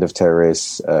 So end of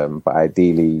terrace, but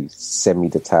ideally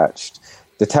semi-detached.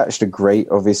 Detached are great,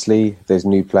 obviously. There's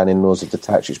new planning laws of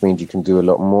detached, which means you can do a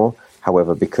lot more.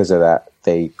 However, because of that,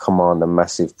 they command a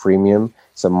massive premium.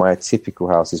 So my typical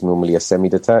house is normally a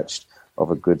semi-detached of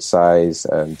a good size,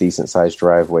 decent sized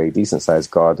driveway, decent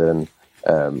sized garden,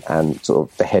 and sort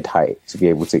of the head height to be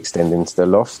able to extend into the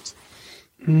loft.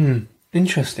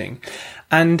 Interesting.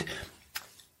 And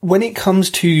when it comes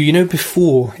to,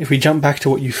 before, if we jump back to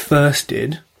what you first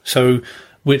did, so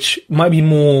which might be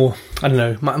more, I don't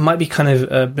know, might be kind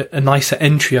of a nicer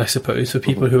entry, I suppose, for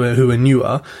people who are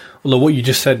newer. Although what you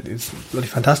just said is a really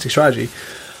fantastic strategy.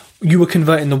 You were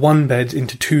converting the one beds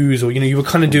into twos, or you were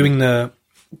kind of doing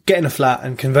getting a flat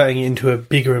and converting it into a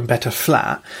bigger and better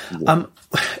flat.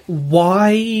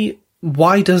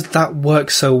 Why does that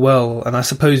work so well? And I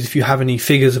suppose if you have any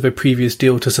figures of a previous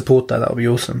deal to support that would be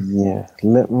awesome. Yeah,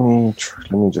 let me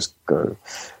just go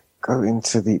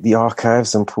into the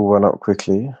archives and pull one up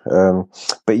quickly.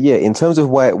 But yeah, in terms of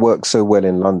why it works so well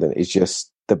in London, it's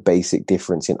just the basic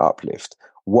difference in uplift.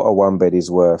 What a one bed is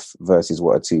worth versus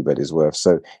what a two bed is worth.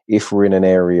 So if we're in an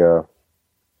area,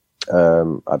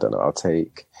 I don't know, I'll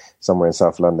take somewhere in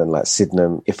South London like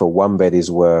Sydenham. If a one bed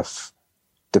is worth,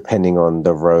 depending on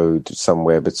the road,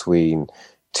 somewhere between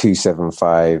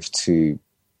 275 to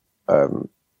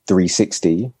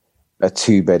 360, a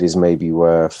two bed is maybe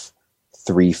worth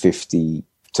 350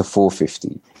 to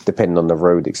 450, depending on the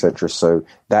road, etc. So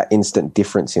that instant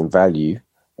difference in value,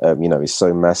 is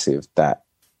so massive that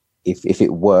if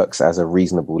it works as a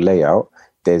reasonable layout,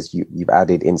 you've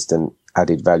added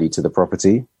added value to the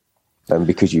property,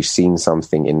 because you've seen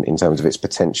something in terms of its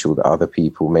potential that other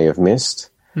people may have missed.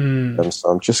 So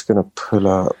I'm just going to pull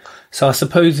up. So I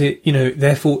suppose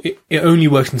therefore it only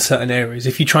works in certain areas.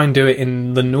 If you try and do it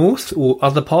in the north or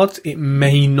other parts, it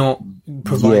may not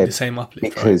provide the same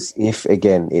uplift. Because if,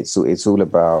 again, it's all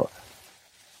about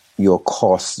your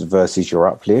cost versus your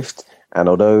uplift. And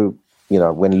although,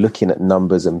 when looking at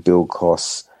numbers and build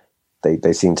costs,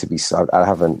 they seem to be, I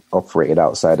haven't operated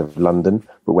outside of London,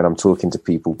 but when I'm talking to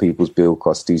people's build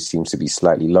costs do seem to be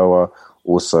slightly lower.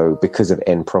 Also, because of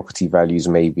end property values,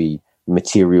 maybe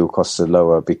material costs are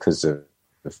lower because of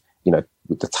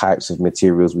the types of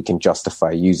materials we can justify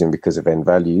using because of end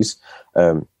values.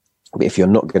 But if you're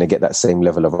not going to get that same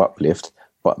level of uplift,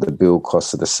 but the build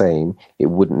costs are the same,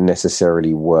 it wouldn't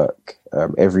necessarily work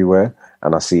everywhere.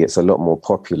 And I see it's a lot more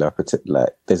popular, particularly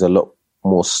there's a lot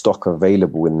more stock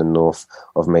available in the north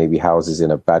of maybe houses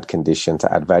in a bad condition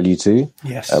to add value to.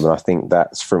 Yes. And I think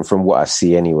that's from what I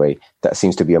see anyway, that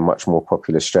seems to be a much more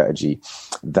popular strategy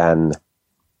than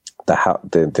the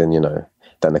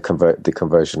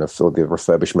conversion of, or the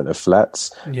refurbishment of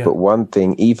flats. Yeah. But one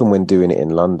thing, even when doing it in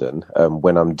London,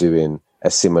 when I'm doing a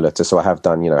similar to, so I have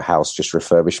done, house just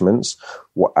refurbishments,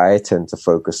 what I tend to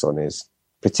focus on is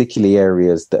particularly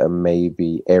areas that are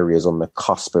maybe areas on the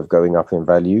cusp of going up in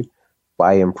value,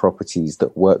 buying properties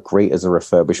that work great as a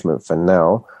refurbishment for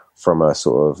now from a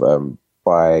sort of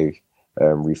buy,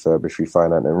 refurbish,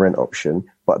 refinance and rent option,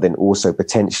 but then also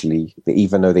potentially,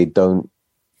 even though they don't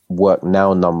work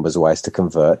now numbers wise to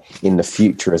convert, in the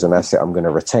future as an asset I'm going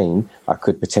to retain, I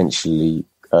could potentially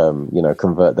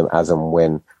convert them as and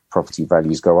when property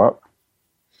values go up.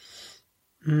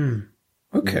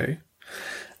 Okay.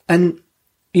 And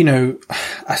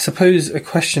I suppose a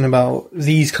question about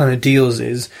these kind of deals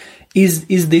is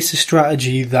this a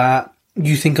strategy that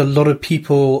you think a lot of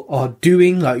people are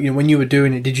doing? Like, when you were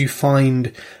doing it, did you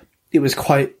find it was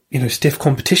quite, stiff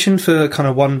competition for kind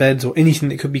of one beds or anything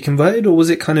that could be converted, or was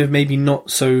it kind of maybe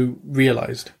not so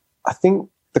realized? I think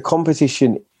the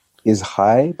competition is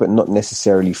high, but not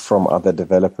necessarily from other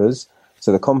developers.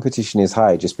 So the competition is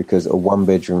high just because a one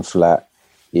bedroom flat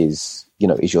is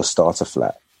your starter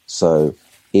flat. So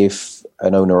if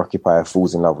an owner occupier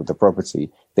falls in love with the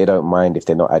property, they don't mind if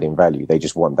they're not adding value. They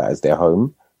just want that as their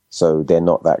home. So they're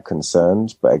not that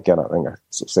concerned. But again, I think I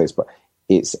sort of say this, but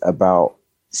it's about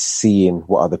seeing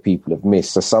what other people have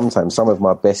missed. So sometimes some of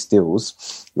my best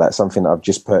deals, like something that I've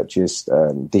just purchased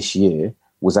this year,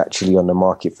 was actually on the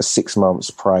market for 6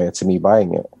 months prior to me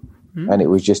buying it. And it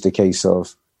was just a case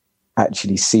of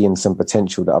actually seeing some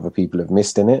potential that other people have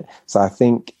missed in it. So I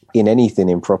think in anything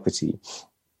in property,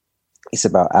 it's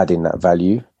about adding that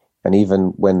value. And even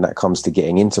when that comes to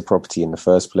getting into property in the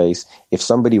first place, if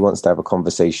somebody wants to have a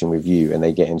conversation with you and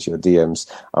they get into your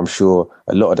DMs, I'm sure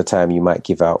a lot of the time you might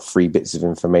give out free bits of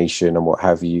information and what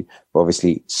have you. But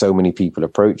obviously, so many people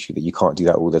approach you that you can't do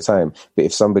that all the time. But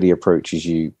if somebody approaches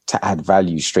you to add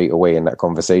value straight away in that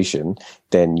conversation,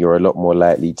 then you're a lot more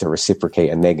likely to reciprocate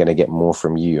and they're going to get more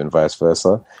from you and vice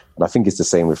versa. And I think it's the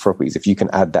same with properties. If you can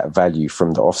add that value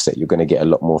from the offset, you're going to get a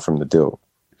lot more from the deal.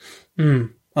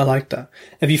 I like that.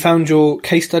 Have you found your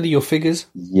case study, your figures?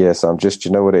 Yes, I'm just,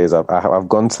 you know what it is? I've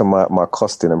gone to my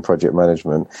costing and project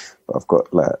management, but I've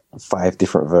got like 5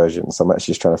 different versions. I'm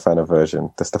actually just trying to find a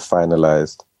version that's the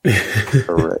finalized.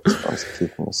 Correct. I'm just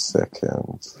taking a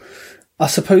second. I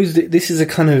suppose that this is a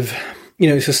kind of,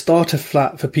 it's a starter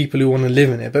flat for people who want to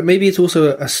live in it, but maybe it's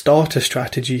also a starter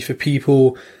strategy for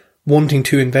people wanting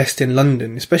to invest in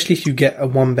London, especially if you get a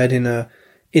 1-bed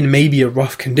in maybe a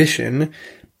rough condition.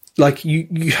 Like you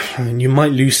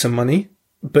might lose some money,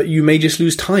 but you may just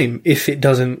lose time if it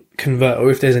doesn't convert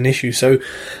or if there's an issue. So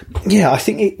yeah, I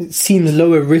think it seems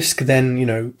lower risk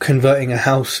than, converting a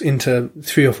house into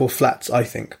 3 or 4 flats, I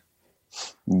think.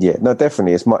 Yeah, no,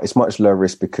 definitely. It's much lower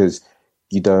risk because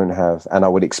you don't have, and I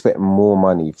would expect more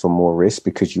money for more risk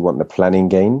because you want the planning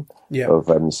gain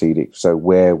of so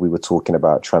where we were talking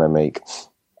about trying to make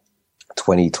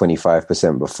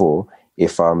 20-25% before,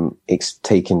 if I'm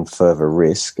taking further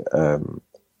risk,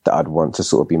 that I'd want to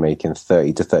sort of be making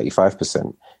 30 to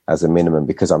 35% as a minimum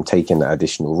because I'm taking that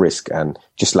additional risk. And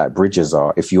just like bridges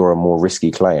are, if you're a more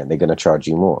risky client, they're going to charge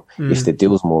you more. If the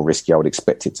deal's more risky, I would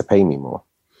expect it to pay me more.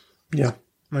 Yeah,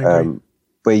 I agree.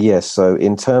 But yeah, so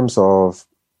in terms of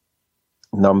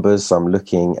numbers, I'm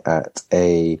looking at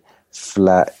a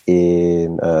flat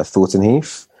in Thornton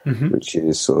Heath, which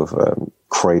is sort of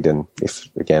Croydon, for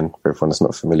everyone that's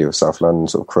not familiar with South London,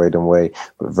 sort of Croydon way,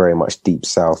 but very much deep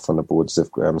south on the borders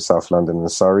of South London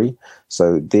and Surrey.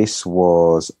 So this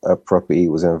was a property,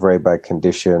 was in a very bad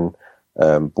condition,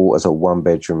 bought as a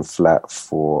 1-bedroom flat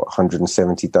for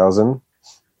 170,000.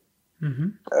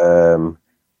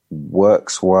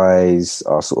 Works wise,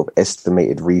 our sort of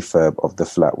estimated refurb of the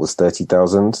flat was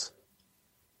 30,000.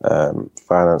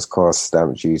 Finance costs,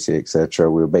 stamp duty, etc.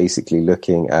 We were basically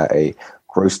looking at a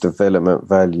gross development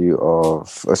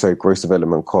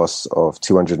costs of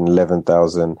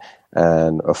 211,000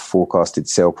 and a forecasted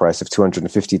sale price of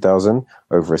 250,000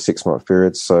 over a 6-month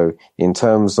period. So in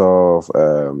terms of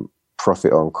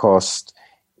profit on cost,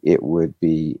 it would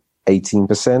be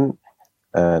 18%,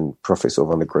 and profit sort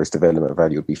of on the gross development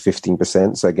value would be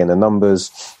 15%. So again, the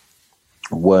numbers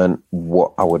weren't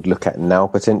what I would look at now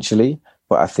potentially,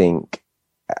 but I think,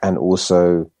 and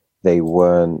also they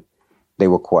were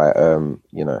quite,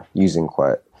 using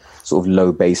quite sort of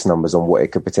low base numbers on what it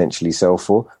could potentially sell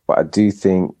for. But I do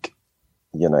think,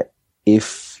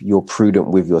 if you're prudent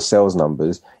with your sales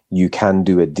numbers, you can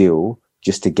do a deal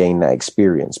just to gain that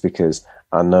experience, because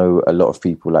I know a lot of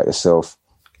people like yourself,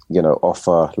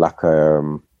 offer like,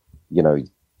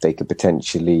 they could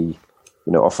potentially,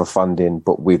 offer funding,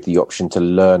 but with the option to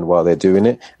learn while they're doing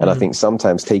it. And I think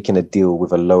sometimes taking a deal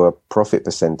with a lower profit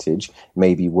percentage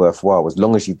may be worthwhile, as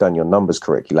long as you've done your numbers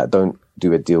correctly. Like, don't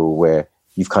do a deal where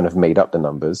you've kind of made up the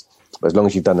numbers, but as long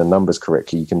as you've done the numbers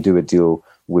correctly, you can do a deal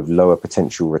with lower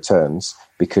potential returns,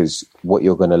 because what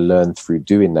you're going to learn through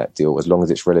doing that deal, as long as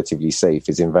it's relatively safe,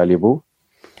 is invaluable.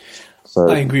 So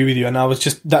I agree with you. And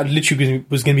that literally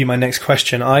was going to be my next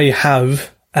question. I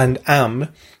have and am,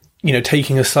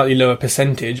 taking a slightly lower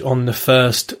percentage on the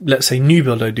first, let's say, new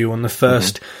build I do, on the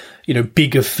first,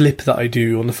 bigger flip that I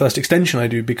do, on the first extension I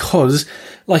do, because,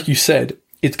 like you said,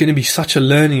 it's going to be such a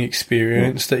learning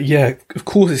experience that, of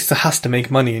course it has to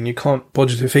make money and you can't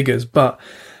budget the figures, but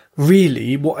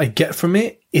really what I get from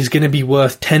it is going to be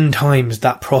worth 10 times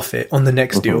that profit on the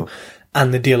next deal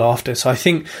and the deal after. So I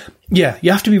think, you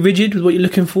have to be rigid with what you're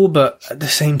looking for, but at the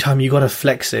same time, you got to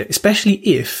flex it, especially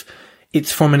if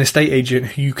it's from an estate agent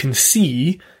who you can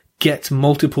see gets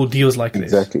multiple deals like this.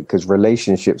 Exactly, because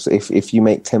relationships, if you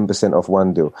make 10% off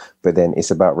one deal, but then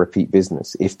it's about repeat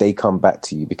business. If they come back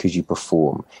to you because you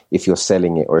perform, if you're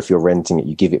selling it or if you're renting it,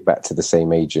 you give it back to the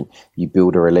same agent, you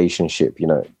build a relationship,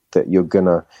 that you're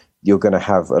gonna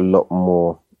have a lot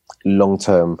more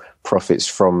long-term profits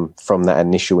from that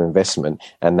initial investment,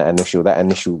 and that initial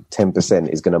 10%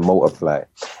 is going to multiply.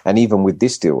 And even with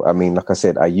this deal, I mean, like I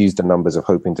said, I used the numbers of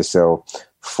hoping to sell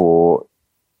for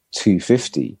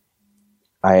 250.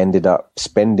 I ended up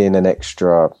spending an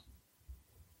extra,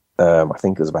 I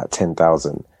think it was about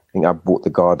 10,000. I think I bought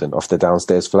the garden off the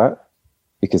downstairs flat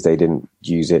because they didn't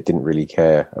use it, didn't really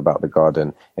care about the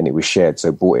garden, and it was shared.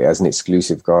 So bought it as an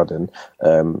exclusive garden.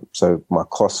 So my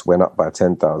costs went up by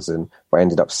 10,000, but I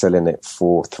ended up selling it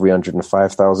for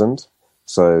 305,000.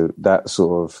 So that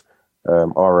sort of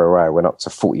ROI went up to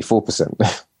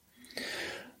 44%.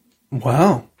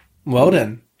 Wow. Well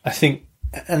then, I think,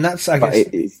 and that's, I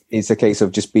guess, it's a case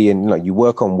of just being, you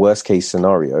work on worst case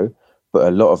scenario, but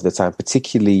a lot of the time,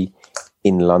 particularly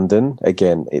in London,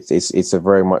 again, it's a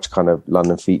very much kind of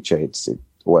London feature. It's a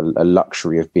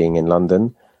luxury of being in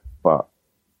London, but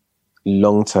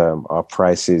long term, our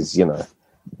prices,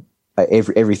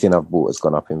 everything I've bought has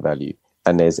gone up in value.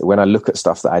 And when I look at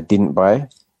stuff that I didn't buy,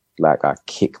 like I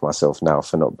kick myself now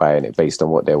for not buying it based on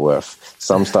what they're worth.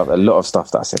 A lot of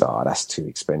stuff that I said, that's too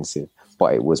expensive.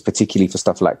 But it was particularly for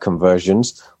stuff like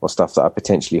conversions or stuff that I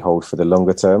potentially hold for the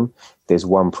longer term. There's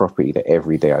one property that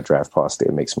every day I drive past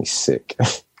it makes me sick.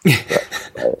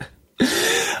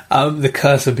 The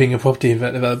curse of being a property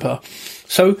developer.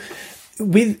 So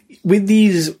with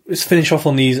these, let's finish off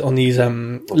on these.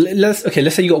 Let's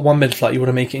say you got one bed flat, you want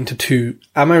to make it into two.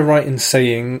 Am I right in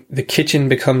saying the kitchen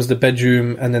becomes the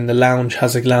bedroom, and then the lounge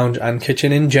has a lounge and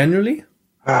kitchen in generally?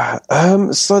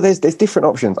 So there's different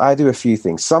options. I do a few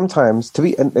things. Sometimes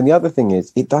and the other thing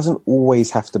is, it doesn't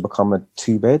always have to become a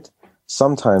 2-bed.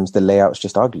 Sometimes the layout's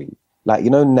just ugly. Like,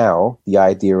 now the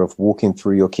idea of walking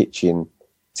through your kitchen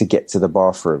to get to the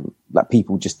bathroom, like,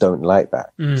 people just don't like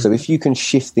that. So if you can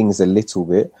shift things a little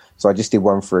bit. So I just did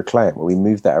one for a client where we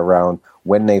moved that around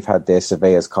when they've had their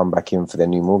surveyors come back in for their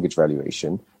new mortgage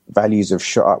valuation. Values have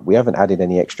shot up. We haven't added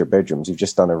any extra bedrooms. We've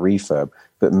just done a refurb,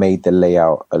 but made the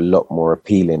layout a lot more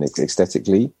appealing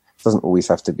aesthetically. It doesn't always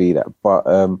have to be that. But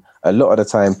a lot of the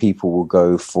time people will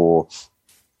go for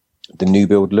the new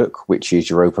build look, which is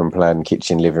your open plan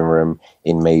kitchen, living room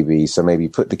maybe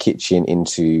put the kitchen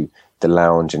into the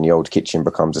lounge and the old kitchen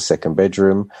becomes a second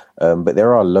bedroom. But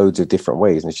there are loads of different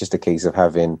ways, and it's just a case of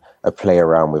having a play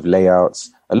around with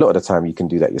layouts. A lot of the time you can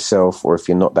do that yourself, or if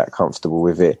you're not that comfortable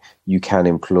with it, you can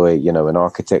employ, an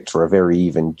architect or a very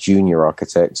even junior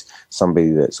architect,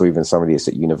 somebody that's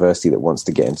at university that wants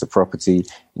to get into property,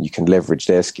 and you can leverage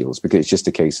their skills, because it's just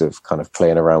a case of kind of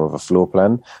playing around with a floor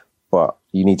plan. But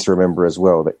you need to remember as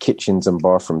well that kitchens and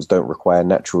bathrooms don't require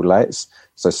natural lights.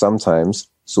 So sometimes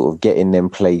sort of getting them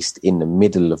placed in the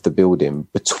middle of the building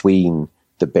between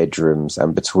the bedrooms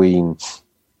and between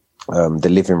the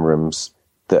living rooms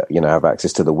that, have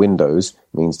access to the windows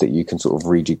means that you can sort of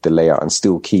rejig the layout and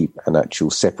still keep an actual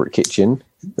separate kitchen,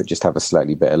 but just have a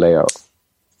slightly better layout.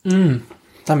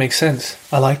 That makes sense.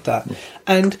 I like that.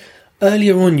 And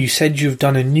earlier on, you said you've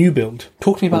done a new build.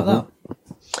 Talk to me about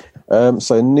that.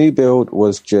 So new build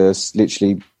was just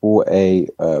literally bought a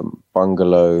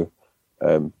bungalow,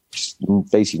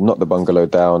 basically knocked the bungalow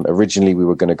down. Originally, we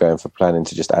were going to go in for planning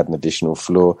to just add an additional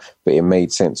floor, but it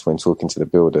made sense when talking to the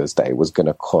builders that it was going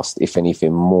to cost, if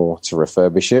anything, more to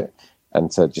refurbish it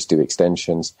and to just do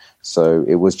extensions. So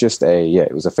it was just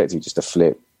it was effectively just a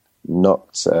flip,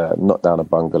 knocked down a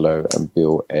bungalow and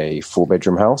built a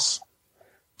 4-bedroom house.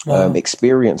 Wow.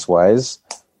 Experience-wise,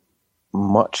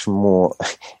 much more.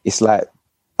 It's like,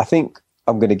 I think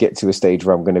I'm going to get to a stage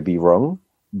where I'm going to be wrong,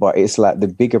 but it's like the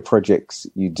bigger projects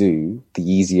you do, the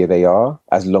easier they are,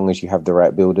 as long as you have the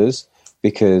right builders,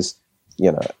 because,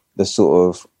 the sort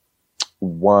of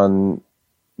 1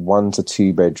 to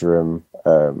 2 bedroom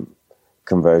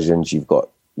conversions, you've got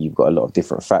a lot of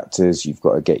different factors. You've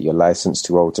got to get your license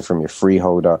to alter from your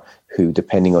freeholder, who,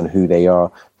 depending on who they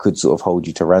are, could sort of hold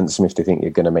you to ransom if they think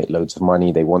you're going to make loads of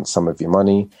money. They want some of your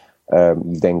money.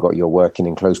 You've then got your working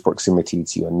in close proximity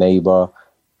to your neighbor.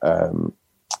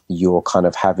 You're kind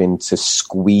of having to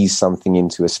squeeze something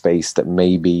into a space that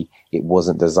maybe it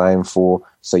wasn't designed for.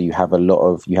 So you have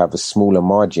a smaller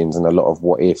margins and a lot of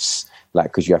what ifs, like,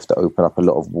 because you have to open up a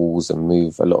lot of walls and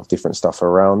move a lot of different stuff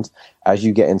around. As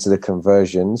you get into the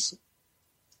conversions,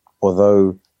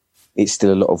 although it's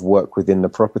still a lot of work within the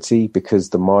property, because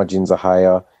the margins are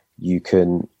higher, you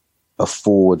can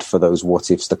afford for those what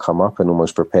ifs to come up and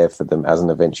almost prepare for them as an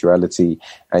eventuality.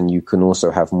 And you can also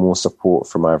have more support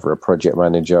from either a project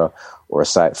manager or a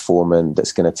site foreman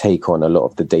that's going to take on a lot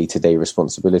of the day-to-day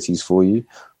responsibilities for you.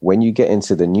 When you get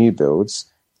into the new builds,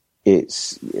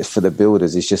 it's for the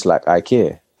builders, it's just like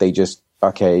IKEA. They just,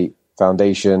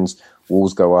 foundations,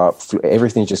 walls go up,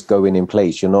 everything's just going in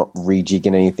place. You're not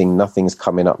rejigging anything. Nothing's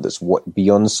coming up that's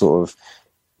beyond sort of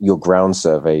your ground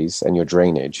surveys and your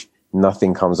drainage.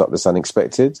 Nothing comes up that's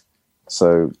unexpected.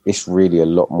 So it's really a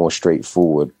lot more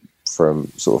straightforward from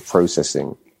sort of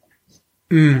processing.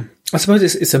 I suppose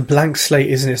it's a blank slate,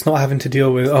 isn't it? It's not having to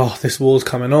deal with, this wall's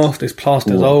coming off, this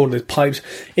plaster's old, there's pipes.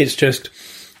 It's just,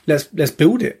 let's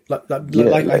build it. Like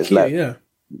IKEA.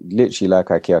 Literally like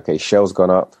IKEA. Okay, shell's gone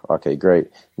up. Okay, great.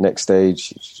 Next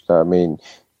stage, all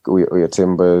your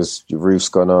timbers, your roof's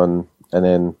gone on, and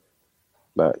then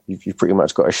you've pretty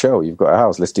much got a shell. You've got a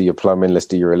house. Let's do your plumbing. Let's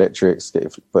do your electrics.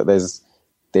 But there's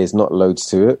not loads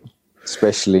to it,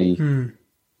 especially.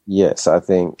 Yes, I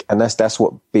think, and that's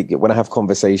what big. When I have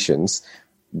conversations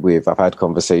I've had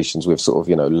conversations with sort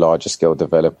of larger scale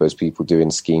developers, people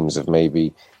doing schemes of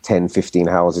maybe 10, 15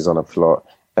 houses on a plot,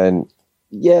 and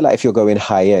if you're going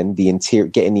high end,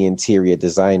 getting the interior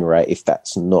design right, if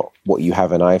that's not what you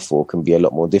have an eye for, can be a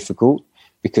lot more difficult.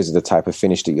 because of the type of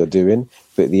finish that you're doing.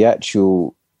 But the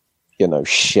actual,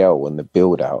 shell and the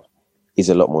build out is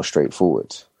a lot more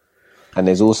straightforward. And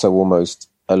there's also almost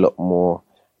a lot more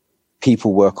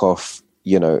people work off,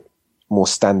 more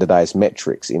standardized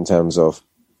metrics in terms of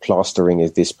plastering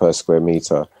is this per square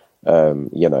meter.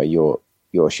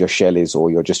 Your shell is, or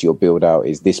your build out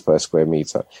is this per square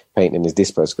meter. Painting is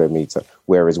this per square meter.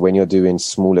 Whereas when you're doing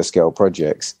smaller scale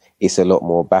projects, it's a lot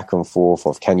more back and forth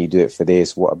of, can you do it for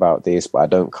this? What about this? But I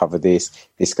don't cover this.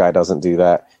 This guy doesn't do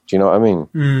that. Do you know what I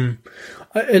mean?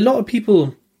 A lot of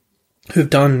people who've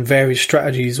done various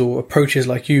strategies or approaches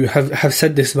like you have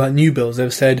said this about new builds.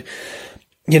 They've said,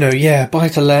 buy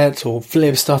to let or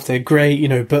flip stuff, they're great,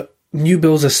 but new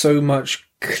builds are so much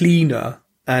cleaner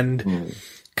and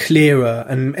clearer,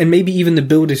 and maybe even the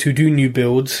builders who do new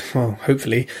builds, well,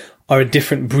 hopefully, are a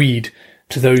different breed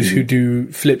to those who do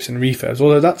flips and refurbs.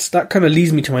 Although that kind of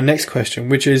leads me to my next question,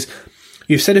 which is,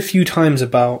 you've said a few times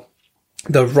about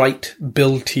the right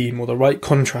build team or the right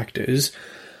contractors.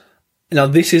 Now,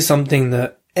 this is something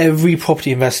that every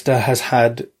property investor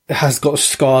has got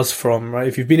scars from, right?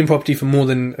 If you've been in property for more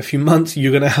than a few months,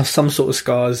 you're going to have some sort of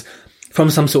scars from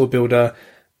some sort of builder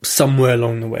somewhere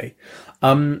along the way.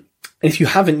 If you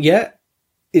haven't yet,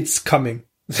 it's coming.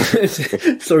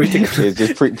 Sorry to it's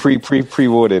just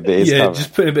pre-warned. Coming.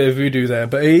 Just put a bit of voodoo there,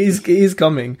 but it is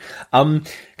coming.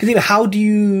 Because how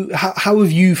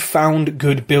have you found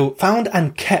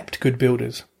and kept good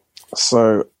builders?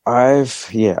 So I've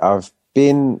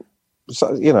been,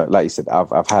 like you said,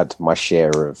 I've had my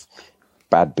share of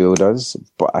bad builders,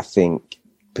 but I think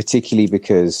particularly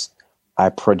because I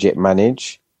project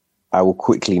manage, I will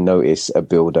quickly notice a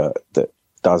builder that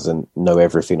doesn't know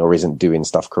everything or isn't doing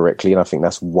stuff correctly. And I think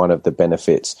that's one of the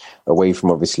benefits, away from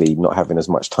obviously not having as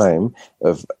much time,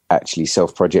 of actually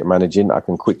self-project managing. I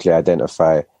can quickly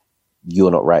identify, you're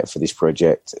not right for this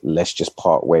project. Let's just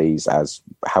part ways, as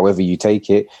however you take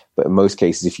it. But in most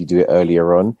cases, if you do it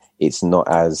earlier on, it's not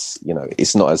as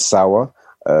sour.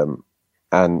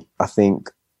 And I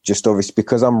think just obviously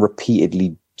because I'm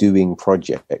repeatedly doing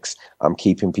projects, I'm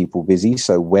keeping people busy.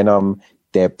 So when I'm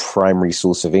their primary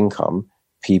source of income,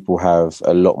 people have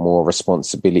a lot more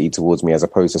responsibility towards me, as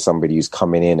opposed to somebody who's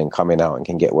coming in and coming out and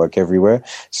can get work everywhere.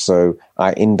 So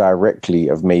I indirectly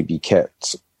have maybe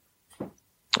kept,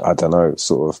 I don't know,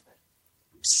 sort of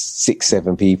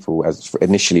 6-7 people as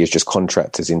initially as just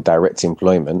contractors in direct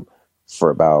employment for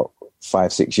about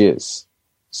 5-6 years.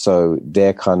 So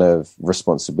their kind of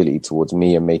responsibility towards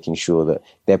me and making sure that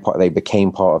they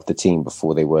became part of the team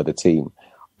before they were the team.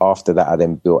 After that, I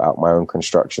then built out my own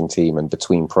construction team, and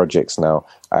between projects now,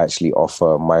 I actually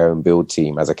offer my own build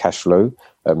team as a cash flow,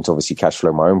 to obviously cash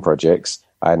flow my own projects.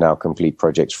 I now complete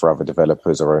projects for other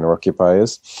developers or owner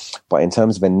occupiers. But in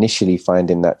terms of initially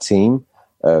finding that team,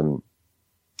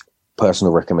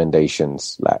 personal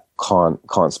recommendations, like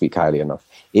can't speak highly enough.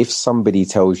 If somebody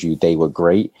tells you they were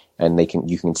great and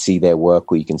you can see their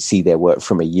work, or you can see their work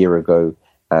from a year ago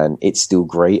and it's still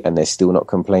great and they're still not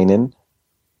complaining,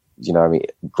 you know what I mean?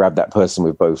 Grab that person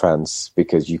with both hands,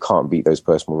 because you can't beat those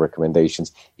personal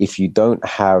recommendations. If you don't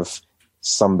have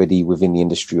somebody within the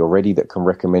industry already that can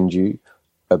recommend you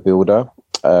a builder,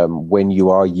 when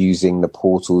you are using the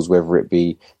portals, whether it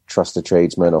be Trust a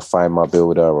Tradesman or Find My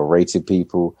Builder or Rated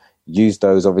People, use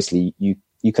those. Obviously,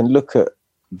 you can look at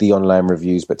the online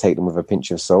reviews, but take them with a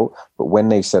pinch of salt. But when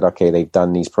they've said, okay, they've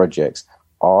done these projects,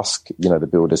 ask, the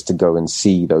builders to go and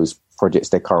see those projects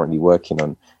they're currently working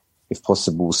on. If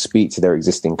possible, speak to their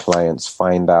existing clients,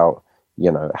 find out,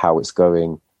 how it's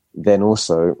going. Then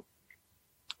also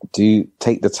do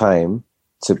take the time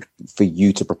for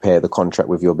you to prepare the contract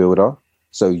with your builder.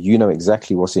 So you know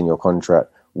exactly what's in your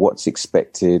contract, what's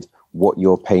expected, what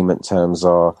your payment terms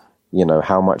are,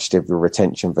 how much the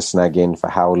retention for snagging, for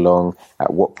how long,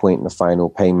 at what point the final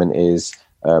payment is,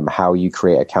 how you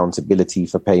create accountability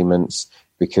for payments.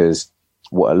 Because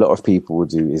what a lot of people will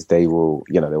do is they'll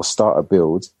start a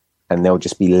build and they'll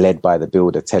just be led by the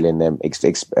builder, telling them,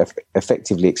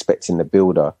 effectively expecting the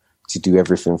builder to do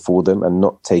everything for them, and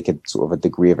not take a sort of a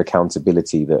degree of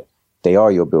accountability that they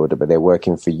are your builder, but they're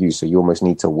working for you. So you almost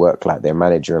need to work like their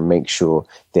manager and make sure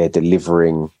they're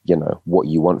delivering, what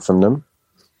you want from them.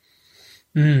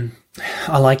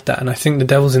 I like that. And I think the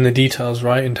devil's in the details,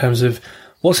 right? In terms of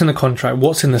what's in the contract,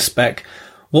 what's in the spec,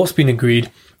 what's been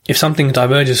agreed. If something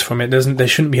diverges from it, there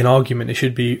shouldn't be an argument. It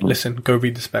should be, listen, go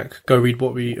read the spec, go read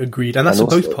what we agreed. And that's for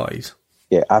both parties.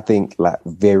 Yeah, I think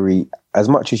as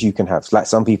much as you can have, like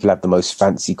some people have the most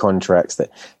fancy contracts that,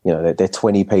 they're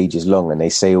 20 pages long and they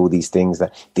say all these things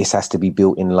that this has to be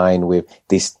built in line with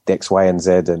this X, Y, and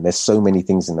Z. And there's so many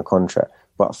things in the contract.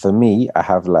 But for me, I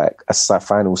have like a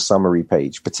final summary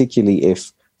page, particularly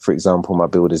if, for example, my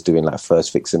builder's doing like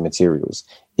first fix and materials.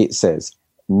 It says,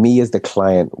 me as the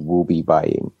client will be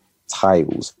buying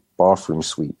tiles, bathroom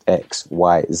suite, X,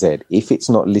 Y, Z. If it's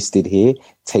not listed here,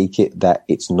 take it that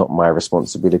it's not my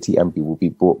responsibility and will be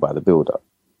bought by the builder.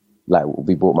 Like will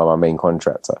be bought by my main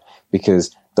contractor,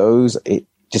 because those, it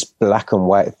just black and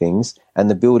white things, and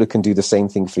the builder can do the same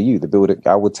thing for you. The builder,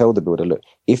 I would tell the builder, look,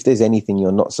 if there's anything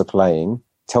you're not supplying,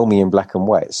 tell me in black and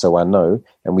white so I know,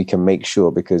 and we can make sure,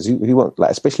 because who wants,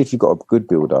 like, especially if you've got a good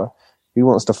builder, who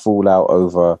wants to fall out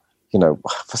over, you know,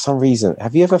 for some reason.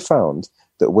 Have you ever found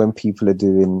that when people are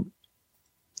doing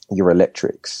your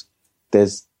electrics,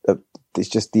 there's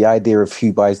just the idea of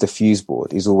who buys the fuse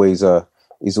board is always a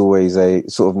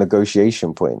sort of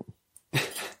negotiation point.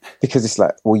 Because it's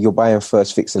like, well, you're buying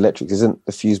first fix electrics. Isn't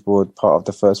the fuse board part of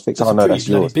the first fix? Oh no, that's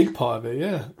yours. Big part of it,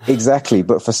 yeah. Exactly.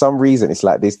 But for some reason, it's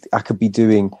like this. I could be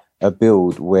doing a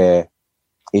build where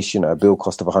it's, you know, a build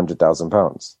cost of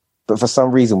 £100,000. But for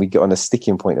some reason, we get on a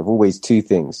sticking point of always two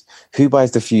things: who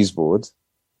buys the fuse board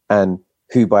and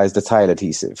who buys the tile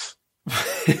adhesive.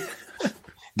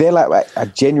 They're like, I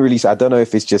genuinely, I don't know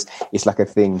if it's like a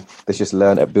thing that's just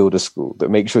learned at builder school, that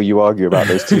make sure you argue about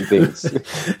those two things.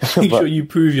 Make sure you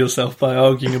prove yourself by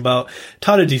arguing about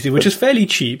tile adhesive, which is fairly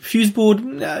cheap. Fuse board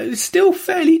is still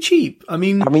fairly cheap. I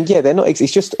mean, yeah, they're not,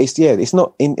 it's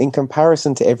not in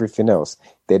comparison to everything else.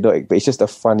 They're not, but it's just a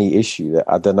funny issue that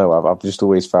I don't know. I've just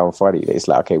always found funny. It's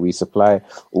like, okay, we supply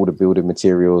all the building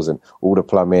materials and all the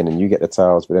plumbing and you get the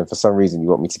tiles, but then for some reason you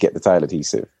want me to get the tile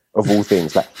adhesive. Of all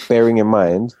things, like bearing in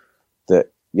mind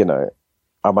that, you know,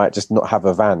 I might just not have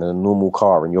a van and a normal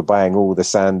car, and you're buying all the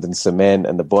sand and cement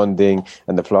and the bonding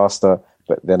and the plaster,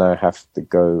 but then I have to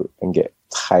go and get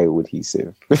tile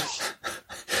adhesive.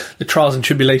 The trials and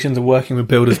tribulations of working with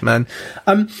builders, man.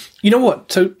 You know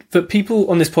what? So for people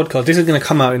on this podcast, this is going to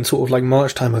come out in sort of like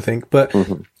March time, I think. But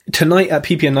tonight at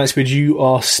PPN Knightsbridge, you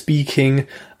are speaking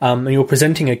and you're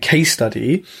presenting a case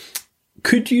study.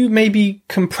 Could you maybe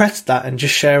compress that and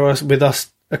just share with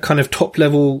us a kind of top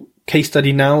level case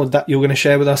study now that you're going to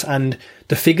share with us, and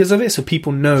the figures of it, so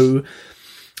people know,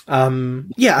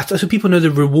 so people know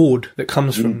the reward that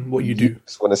comes from what you do. You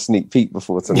just want a sneak peek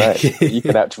before tonight. You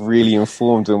can act really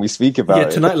informed when we speak about it. Yeah,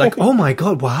 tonight, like, oh my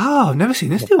God, wow, I've never seen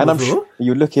this deal before. Sure,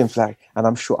 you're looking like, and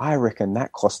I'm sure, I reckon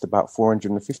that cost about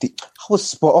 450. I was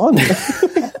spot on.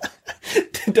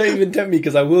 Don't even tempt me,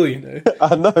 because I will, you know.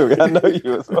 I know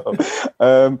you as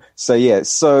well.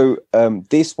 So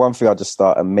this one thing I'll just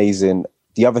start amazing.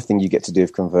 The other thing you get to do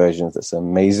with conversions that's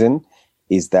amazing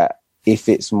is that if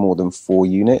it's more than 4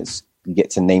 units, you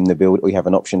get to name the build, or you have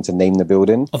an option to name the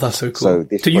building. Oh, that's so cool.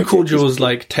 So you called yours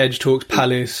like Tej Talks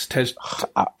Palace?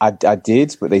 I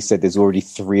did, but they said there's already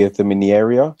 3 of them in the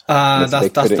area. That's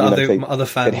the other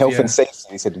fans. Health and safety.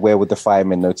 They said, where would the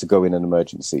firemen know to go in an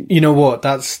emergency? You know what?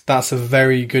 That's a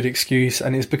very good excuse,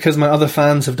 and it's because my other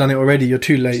fans have done it already. You're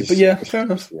too late. But yeah, fair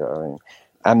enough. Yeah, I mean,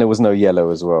 and there was no yellow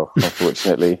as well,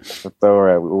 unfortunately. But all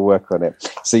right, we'll work on it.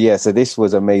 So this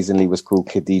was called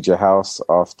Khadija House,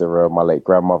 after my late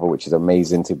grandmother, which is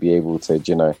amazing to be able to,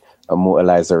 you know,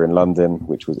 immortalize her in London,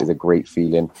 which is a great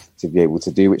feeling to be able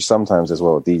to do, which sometimes as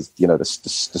well, these, you know, the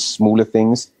smaller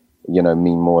things, you know,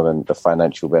 mean more than the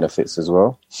financial benefits as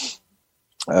well.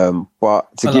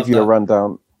 But to give you a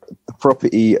rundown, the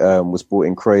property was bought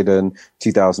in Croydon,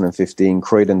 2015.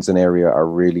 Croydon's an area I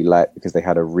really like because they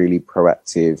had a really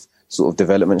proactive sort of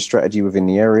development strategy within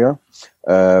the area.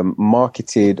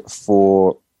 Marketed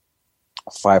for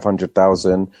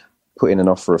 500,000, put in an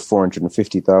offer of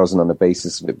 450,000 on the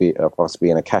basis of us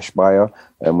being a cash buyer,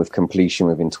 with completion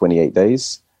within 28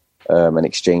 days, and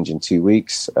exchange in 2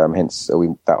 weeks. Hence,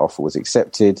 that offer was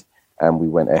accepted, and we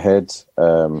went ahead.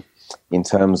 In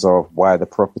terms of why the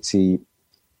property,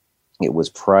 it was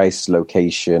price,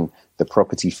 location, the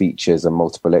property features, and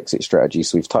multiple exit strategies.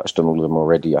 So we've touched on all of them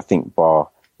already, I think, bar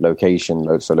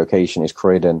location. So location is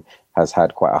Croydon has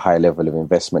had quite a high level of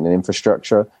investment in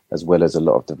infrastructure, as well as a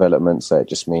lot of development. So it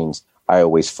just means I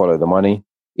always follow the money.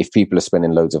 If people are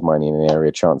spending loads of money in an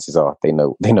area, chances are they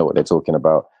know what they're talking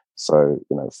about. So,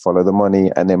 you know, follow the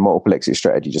money. And then multiple exit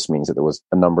strategy just means that there was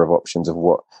a number of options of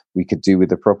what we could do with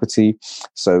the property.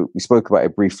 So we spoke about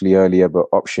it briefly earlier, but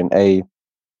option A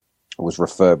was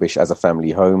refurbish as a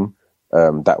family home.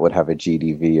 That would have a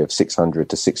GDV of 600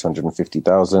 to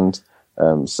 650,000.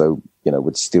 So, you know,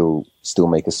 would still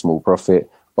make a small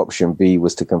profit. Option B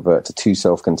was to convert to 2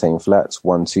 self-contained flats,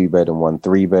 1 2-bed and 1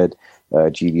 3-bed,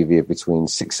 GDV of between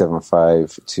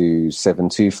 675 to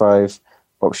 725.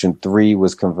 Option 3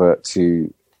 was convert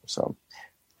to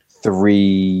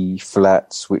 3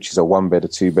 flats, which is a 1-bed, a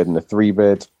 2-bed and a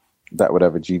 3-bed. that would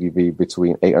have a GDV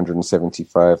between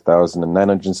 875,000 and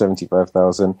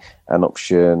 975,000. And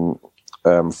option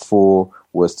 4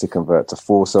 was to convert to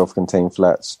 4 self-contained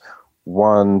flats,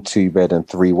 1 2-bed and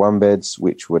 3 1-beds,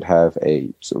 which would have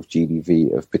a sort of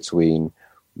GDV of between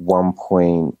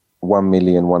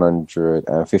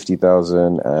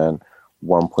 1,150,000 and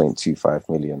 1.25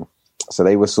 million. So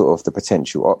they were sort of the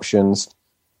potential options.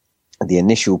 The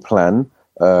initial plan,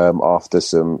 after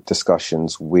some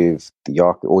discussions with the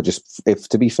architect, or just, if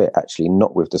to be fair, actually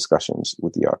not with discussions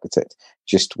with the architect,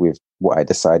 just with what I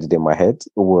decided in my head,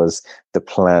 was the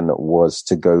plan was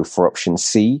to go for option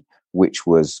C, which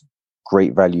was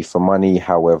great value for money.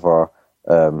 However,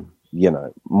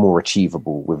 more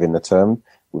achievable within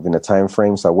the time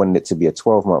frame. So I wanted it to be a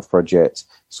 12-month project,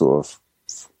 sort of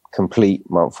complete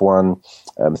month 1,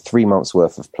 3 months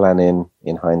worth of planning,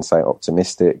 in hindsight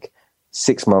optimistic,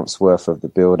 6 months worth of the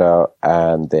build out,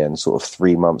 and then sort of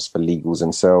 3 months for legals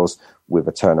and sales, with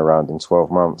a turnaround in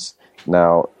 12 months.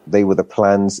 Now, they were the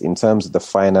plans. In terms of the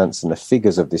finance and the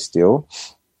figures of this deal,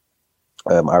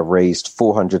 I raised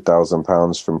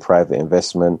 £400,000 from private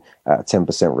investment at a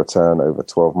 10% return over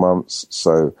 12 months.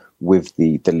 So with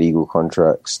the legal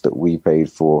contracts that we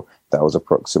paid for, that was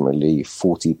approximately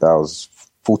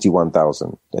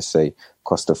 41,000, let's say,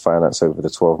 cost of finance over the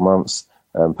 12 months.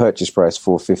 Purchase price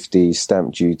 450,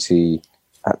 stamp duty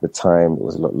at the time, it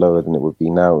was a lot lower than it would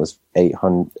be now. It was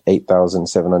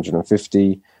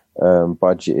 8,750,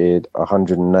 budgeted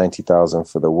 190,000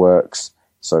 for the works.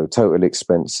 So total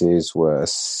expenses were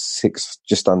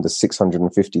just under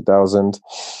 650,000.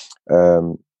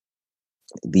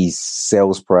 The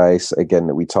sales price, again,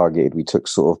 that we targeted, we took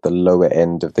sort of the lower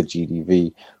end of the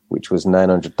GDV, which was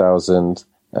 900,000.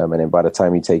 And then by the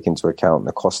time you take into account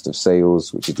the cost of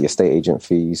sales, which is the estate agent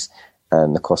fees,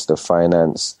 and the cost of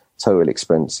finance, total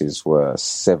expenses were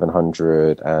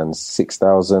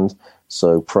 706,000.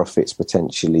 So profits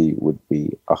potentially would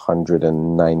be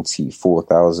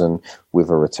 194,000 with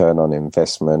a return on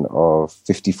investment of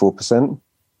 54%.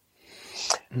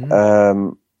 Mm-hmm.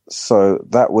 So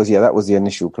that was the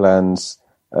initial plans.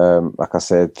 Like I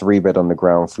said, 3-bed on the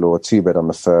ground floor, 2-bed on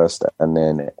the first, and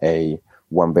then a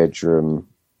 1-bedroom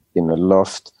in the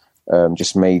loft.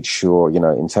 Just made sure,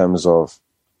 in terms of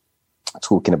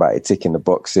talking about it, ticking the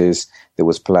boxes, there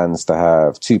was plans to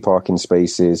have 2 parking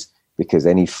spaces, because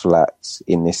any flat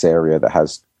in this area that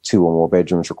has 2 or more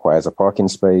bedrooms requires a parking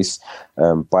space,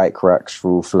 bike racks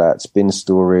for all flats, bin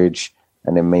storage,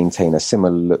 and then maintain a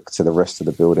similar look to the rest of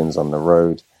the buildings on the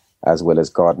road, as well as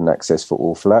garden access for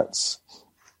all flats.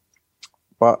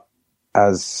 But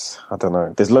there's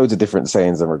loads of different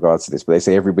sayings in regards to this, but they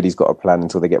say everybody's got a plan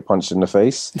until they get punched in the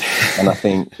face. And I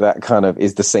think that kind of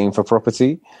is the same for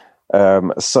property.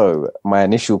 So my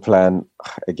initial plan,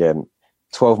 again,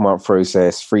 12-month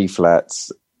process, 3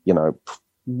 flats,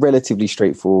 relatively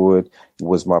straightforward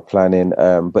was my planning.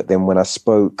 But then when I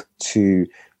spoke to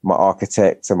my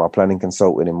architect and my planning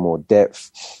consultant in more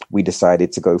depth, we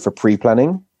decided to go for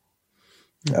pre-planning,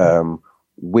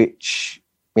 which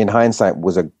in hindsight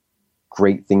was a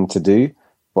great thing to do,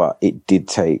 but it did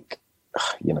take,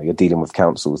 you're dealing with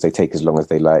councils, they take as long as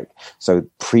they like. So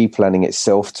pre-planning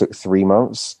itself took 3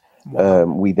 months. Wow.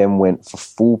 We then went for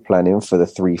full planning for the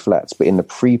 3 flats, but in the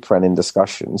pre-planning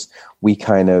discussions, we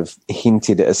kind of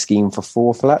hinted at a scheme for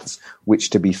 4 flats, which,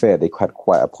 to be fair, they had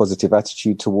quite a positive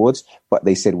attitude towards, but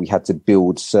they said we had to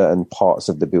build certain parts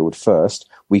of the build first.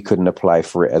 We couldn't apply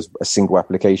for it as a single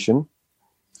application.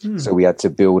 So we had to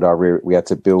do our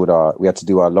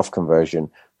loft conversion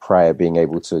prior being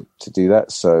able to do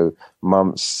that. So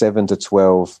months 7 to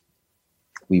 12,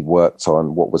 we worked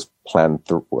on what was planned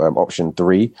option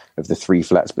 3 of the 3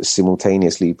 flats, but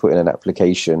simultaneously put in an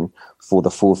application for the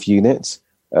 4th unit,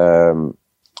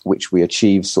 which we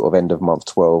achieved sort of end of month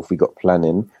 12. We got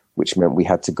planning, which meant we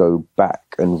had to go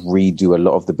back and redo a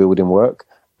lot of the building work,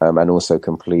 and also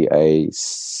complete a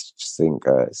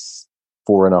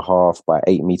 4.5 by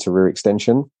 8 meter rear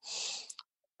extension.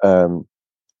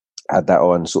 Add that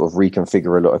on, sort of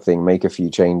reconfigure a lot of things, make a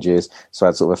few changes. So I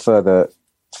had sort of a further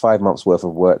 5 months worth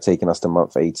of work taking us to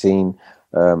month 18.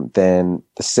 Then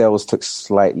the sales took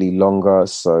slightly longer.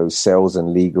 So sales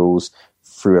and legals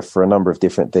for a number of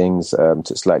different things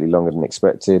took slightly longer than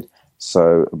expected.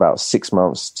 So about 6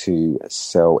 months to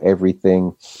sell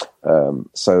everything.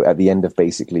 So at the end of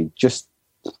basically just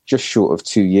short of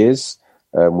 2 years,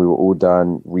 we were all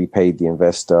done, repaid the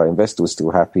investor. Investor was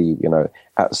still happy.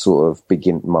 At sort of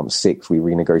month 6, we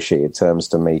renegotiated terms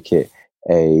to make it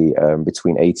a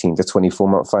between 18 to 24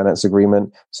 month finance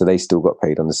agreement. So they still got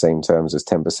paid on the same terms as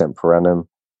 10% per annum.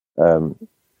 And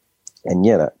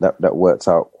yeah, that worked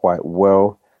out quite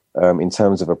well. In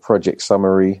terms of a project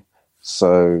summary,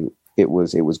 So it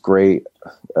was great.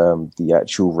 The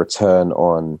actual return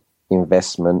on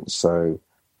investment, so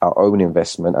our own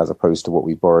investment as opposed to what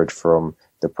we borrowed from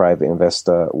the private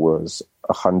investor, was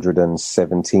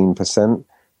 117%,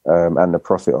 and the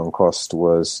profit on cost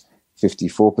was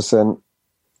 54%.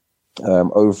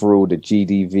 Overall, the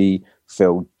GDV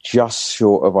fell just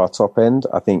short of our top end.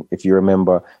 I think if you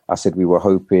remember, I said we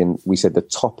said the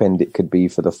top end it could be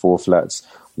for the 4 flats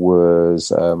was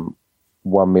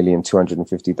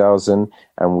 1,250,000,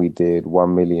 and we did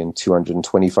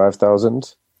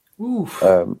 1,225,000.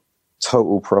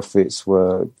 Total profits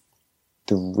were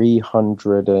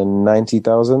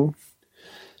 390,000.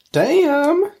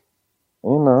 Damn.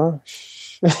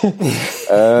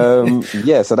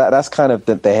 Yeah, so that's kind of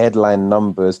the headline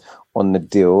numbers on the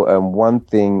deal. One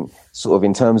thing sort of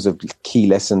in terms of key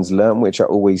lessons learned, which I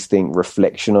always think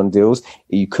reflection on deals,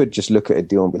 you could just look at a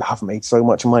deal and be like, I've made so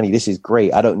much money, this is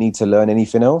great, I don't need to learn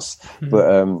anything else.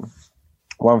 But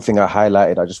one thing I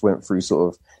highlighted, I just went through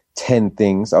sort of 10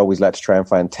 things. I always like to try and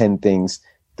find 10 things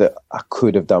that I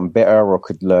could have done better or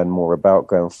could learn more about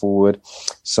going forward.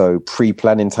 So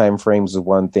pre-planning timeframes is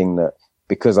one thing that,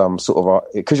 because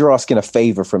you're asking a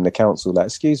favor from the council, like,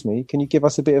 excuse me, can you give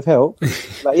us a bit of help?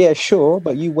 Like, yeah, sure,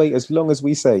 but you wait as long as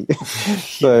we say.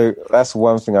 So that's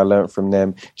one thing I learned from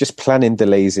them. Just planning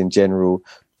delays in general.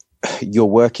 You're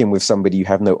working with somebody, you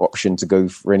have no option to go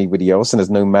for anybody else, and there's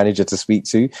no manager to speak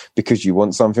to because you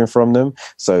want something from them.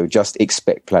 So just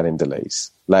expect planning delays.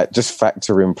 Like, just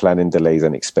factor in planning delays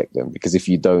and expect them, because if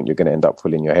you don't, you're going to end up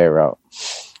pulling your hair out.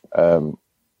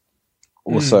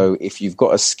 Also, if you've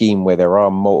got a scheme where there are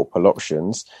multiple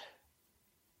options,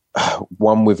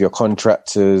 1 with your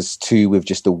contractors, 2 with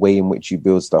just the way in which you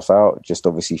build stuff out, just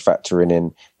obviously factoring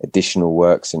in additional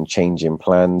works and changing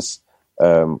plans.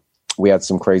 We had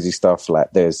some crazy stuff,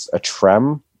 like there's a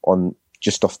tram on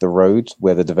just off the road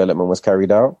where the development was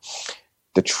carried out.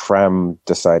 The tram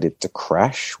decided to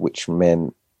crash, which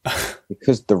meant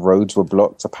because the roads were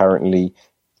blocked, apparently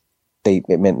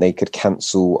it meant they could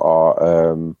cancel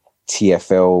our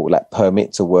TFL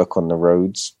permit to work on the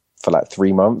roads for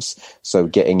 3 months. So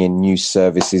getting in new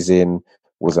services in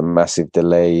was a massive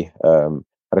delay.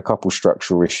 Had a couple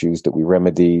structural issues that we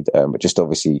remedied, but just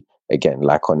obviously, again,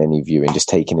 lack on any viewing, just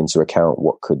taking into account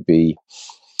what could be.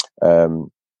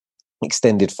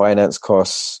 Extended finance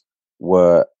costs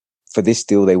were, for this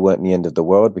deal, they weren't the end of the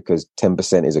world, because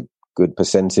 10% is a good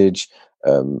percentage,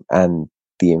 and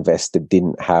the investor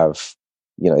didn't have,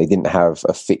 they didn't have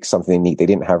a fix, something they need. They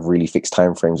didn't have really fixed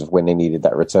timeframes of when they needed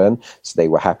that return. So they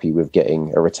were happy with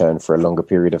getting a return for a longer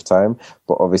period of time.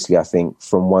 But obviously, I think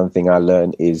from one thing I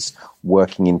learned is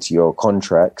working into your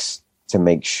contracts to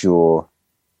make sure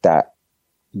that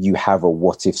you have a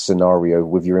what if scenario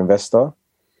with your investor.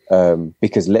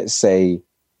 Because let's say,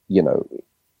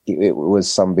 it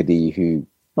was somebody who,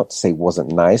 not to say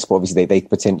wasn't nice, but obviously they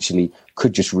potentially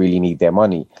could just really need their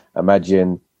money.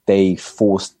 Imagine they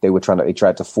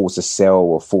tried to force a sell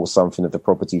or force something of the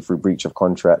property through breach of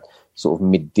contract sort of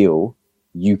mid-deal.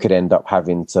 You could end up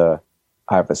having to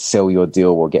either sell your deal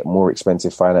or get more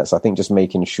expensive finance. I think just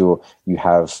making sure you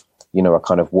have, a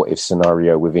kind of what if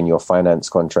scenario within your finance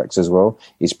contracts as well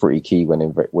is pretty key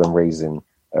when raising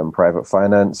private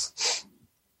finance.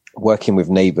 Working with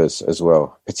neighbors as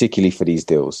well, particularly for these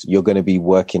deals. You're going to be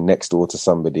working next door to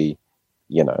somebody,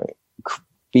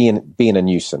 being a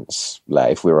nuisance,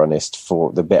 if we're honest,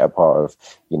 for the better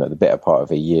part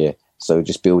of a year. So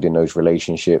just building those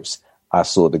relationships. I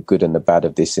saw the good and the bad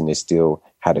of this in this deal.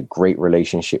 Had a great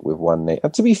relationship with one neighbor.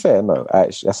 To be fair, no,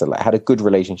 actually, had a good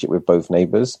relationship with both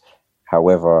neighbors.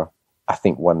 However, I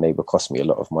think one neighbor cost me a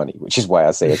lot of money, which is why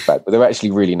I say it's bad. But they're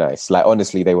actually really nice.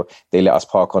 Honestly, they let us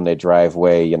park on their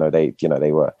driveway.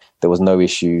 There was no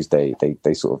issues. They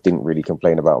sort of didn't really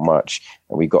complain about much,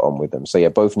 and we got on with them. So yeah,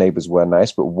 both neighbors were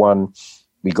nice, but one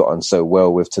we got on so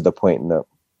well with, to the point that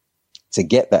to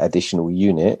get that additional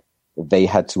unit, they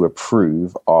had to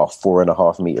approve our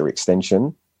 4.5 meter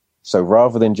extension. So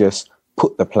rather than just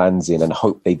put the plans in and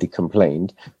hope they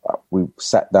decomplained, we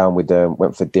sat down with them,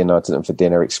 went for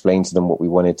dinner, explained to them what we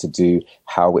wanted to do,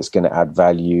 how it's going to add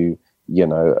value,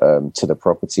 to the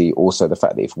property. Also, the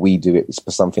fact that if we do it, it's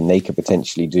for something they could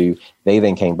potentially do. They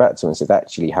then came back to us and said,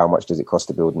 actually, how much does it cost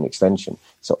to build an extension?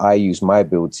 So I used my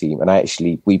build team,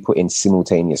 and we put in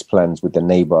simultaneous plans with the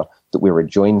neighbor that we were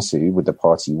adjoined to with the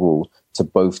party wall to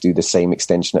both do the same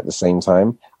extension at the same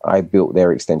time. I built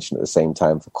their extension at the same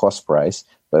time for cost price,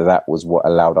 but that was what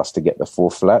allowed us to get the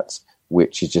 4 flats,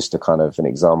 which is just a kind of an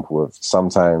example of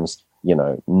sometimes,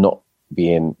 not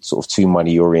being sort of too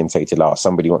money orientated. Like,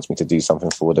 somebody wants me to do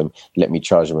something for them, let me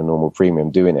charge them a normal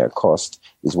premium. Doing it at cost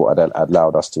is what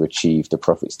allowed us to achieve the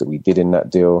profits that we did in that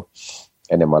deal.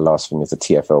 And then my last thing is the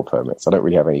TFL permits. I don't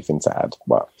really have anything to add,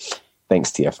 but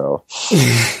thanks, TFL.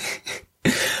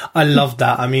 I love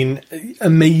that. I mean,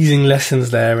 amazing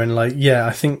lessons there. And like, yeah,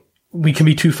 I think we can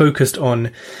be too focused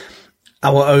on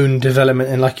our own development.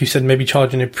 And like you said, maybe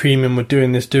charging a premium or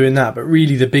doing this, doing that. But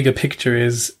really the bigger picture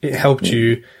is it helped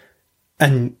you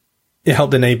and it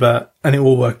helped the neighbor and it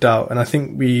all worked out. And I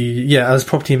think as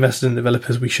property investors and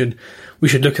developers, we should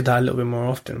look at that a little bit more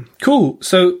often. Cool.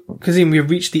 So, Kazim, we have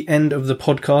reached the end of the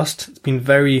podcast. It's been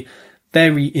very,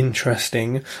 very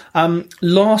interesting.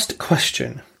 Last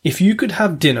question. If you could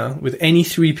have dinner with any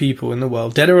 3 people in the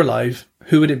world, dead or alive,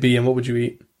 who would it be and what would you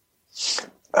eat?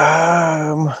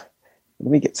 Let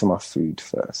me get to my food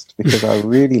first, because I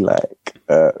really like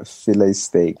filet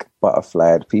steak,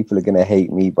 butterflied. People are going to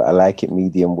hate me, but I like it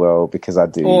medium well because I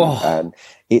do. And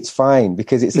it's fine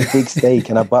because it's a big steak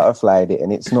and I butterflied it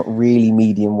and it's not really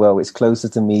medium well. It's closer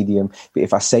to medium. But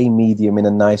if I say medium in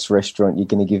a nice restaurant, you're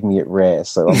going to give me it rare.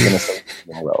 So I'm going to say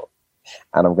medium well.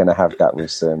 And I'm going to have that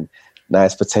with some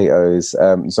nice potatoes,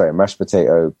 mashed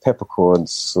potato, peppercorn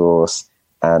sauce,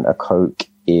 and a Coke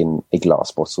in a glass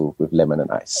bottle with lemon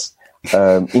and ice.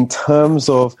 In terms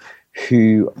of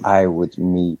who I would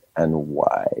meet and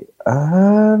why,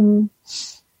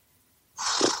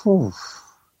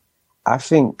 I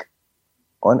think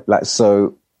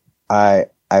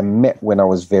I met when I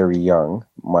was very young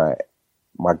my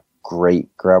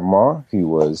great grandma, who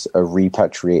was a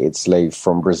repatriated slave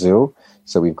from Brazil.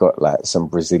 So we've got like some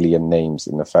Brazilian names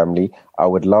in the family. I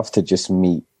would love to just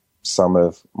meet some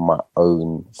of my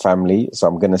own family. So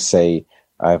I'm going to say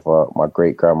either my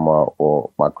great grandma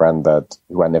or my granddad,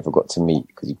 who I never got to meet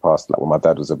because he passed like when my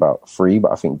dad was about 3.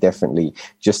 But I think definitely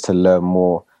just to learn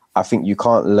more. I think you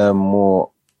can't learn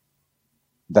more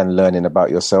than learning about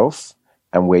yourself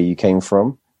and where you came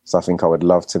from. So I think I would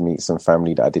love to meet some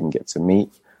family that I didn't get to meet.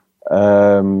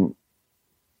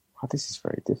 This is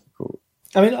very difficult.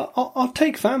 I mean, I'll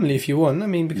take family if you want. I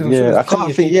mean, because I'm sure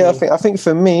I think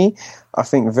for me, I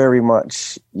think very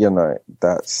much,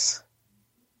 that's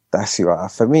who I,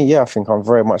 for me, I think I'm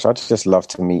very much, I'd just love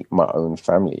to meet my own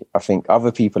family. I think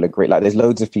other people are great. Like there's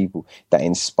loads of people that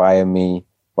inspire me,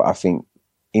 but I think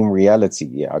in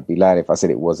reality, I'd be lying if I said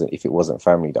if it wasn't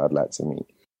family that I'd like to meet.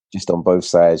 Just on both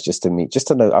sides, just to meet, just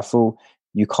to know. I feel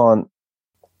you can't,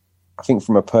 I think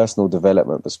from a personal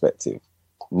development perspective,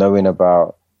 knowing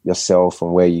about yourself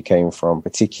and where you came from,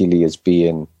 particularly as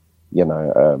being,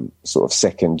 sort of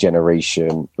second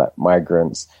generation, like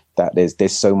migrants, that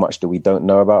there's so much that we don't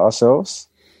know about ourselves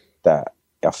that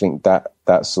I think that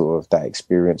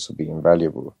experience will be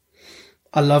invaluable.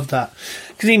 I love that.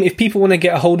 Kazim, if people want to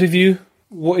get a hold of you,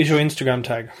 what is your Instagram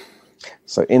tag?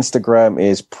 So Instagram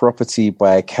is property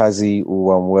by Kazi, all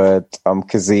one word. I'm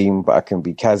Kazim, but I can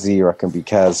be Kazi or I can be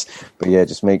Kaz. But yeah,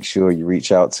 just make sure you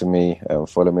reach out to me and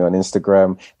follow me on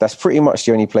Instagram. That's pretty much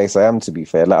the only place I am, to be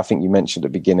fair. Like I think you mentioned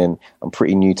at the beginning, I'm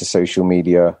pretty new to social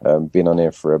media. Been on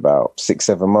it for about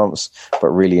 6-7 months, but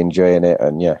really enjoying it.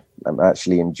 And yeah, I'm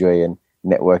actually enjoying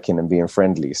networking and being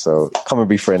friendly. So come and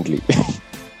be friendly.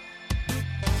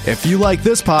 If you like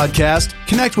this podcast,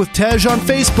 connect with Tej on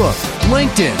Facebook,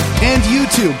 LinkedIn, and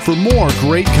YouTube for more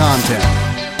great content.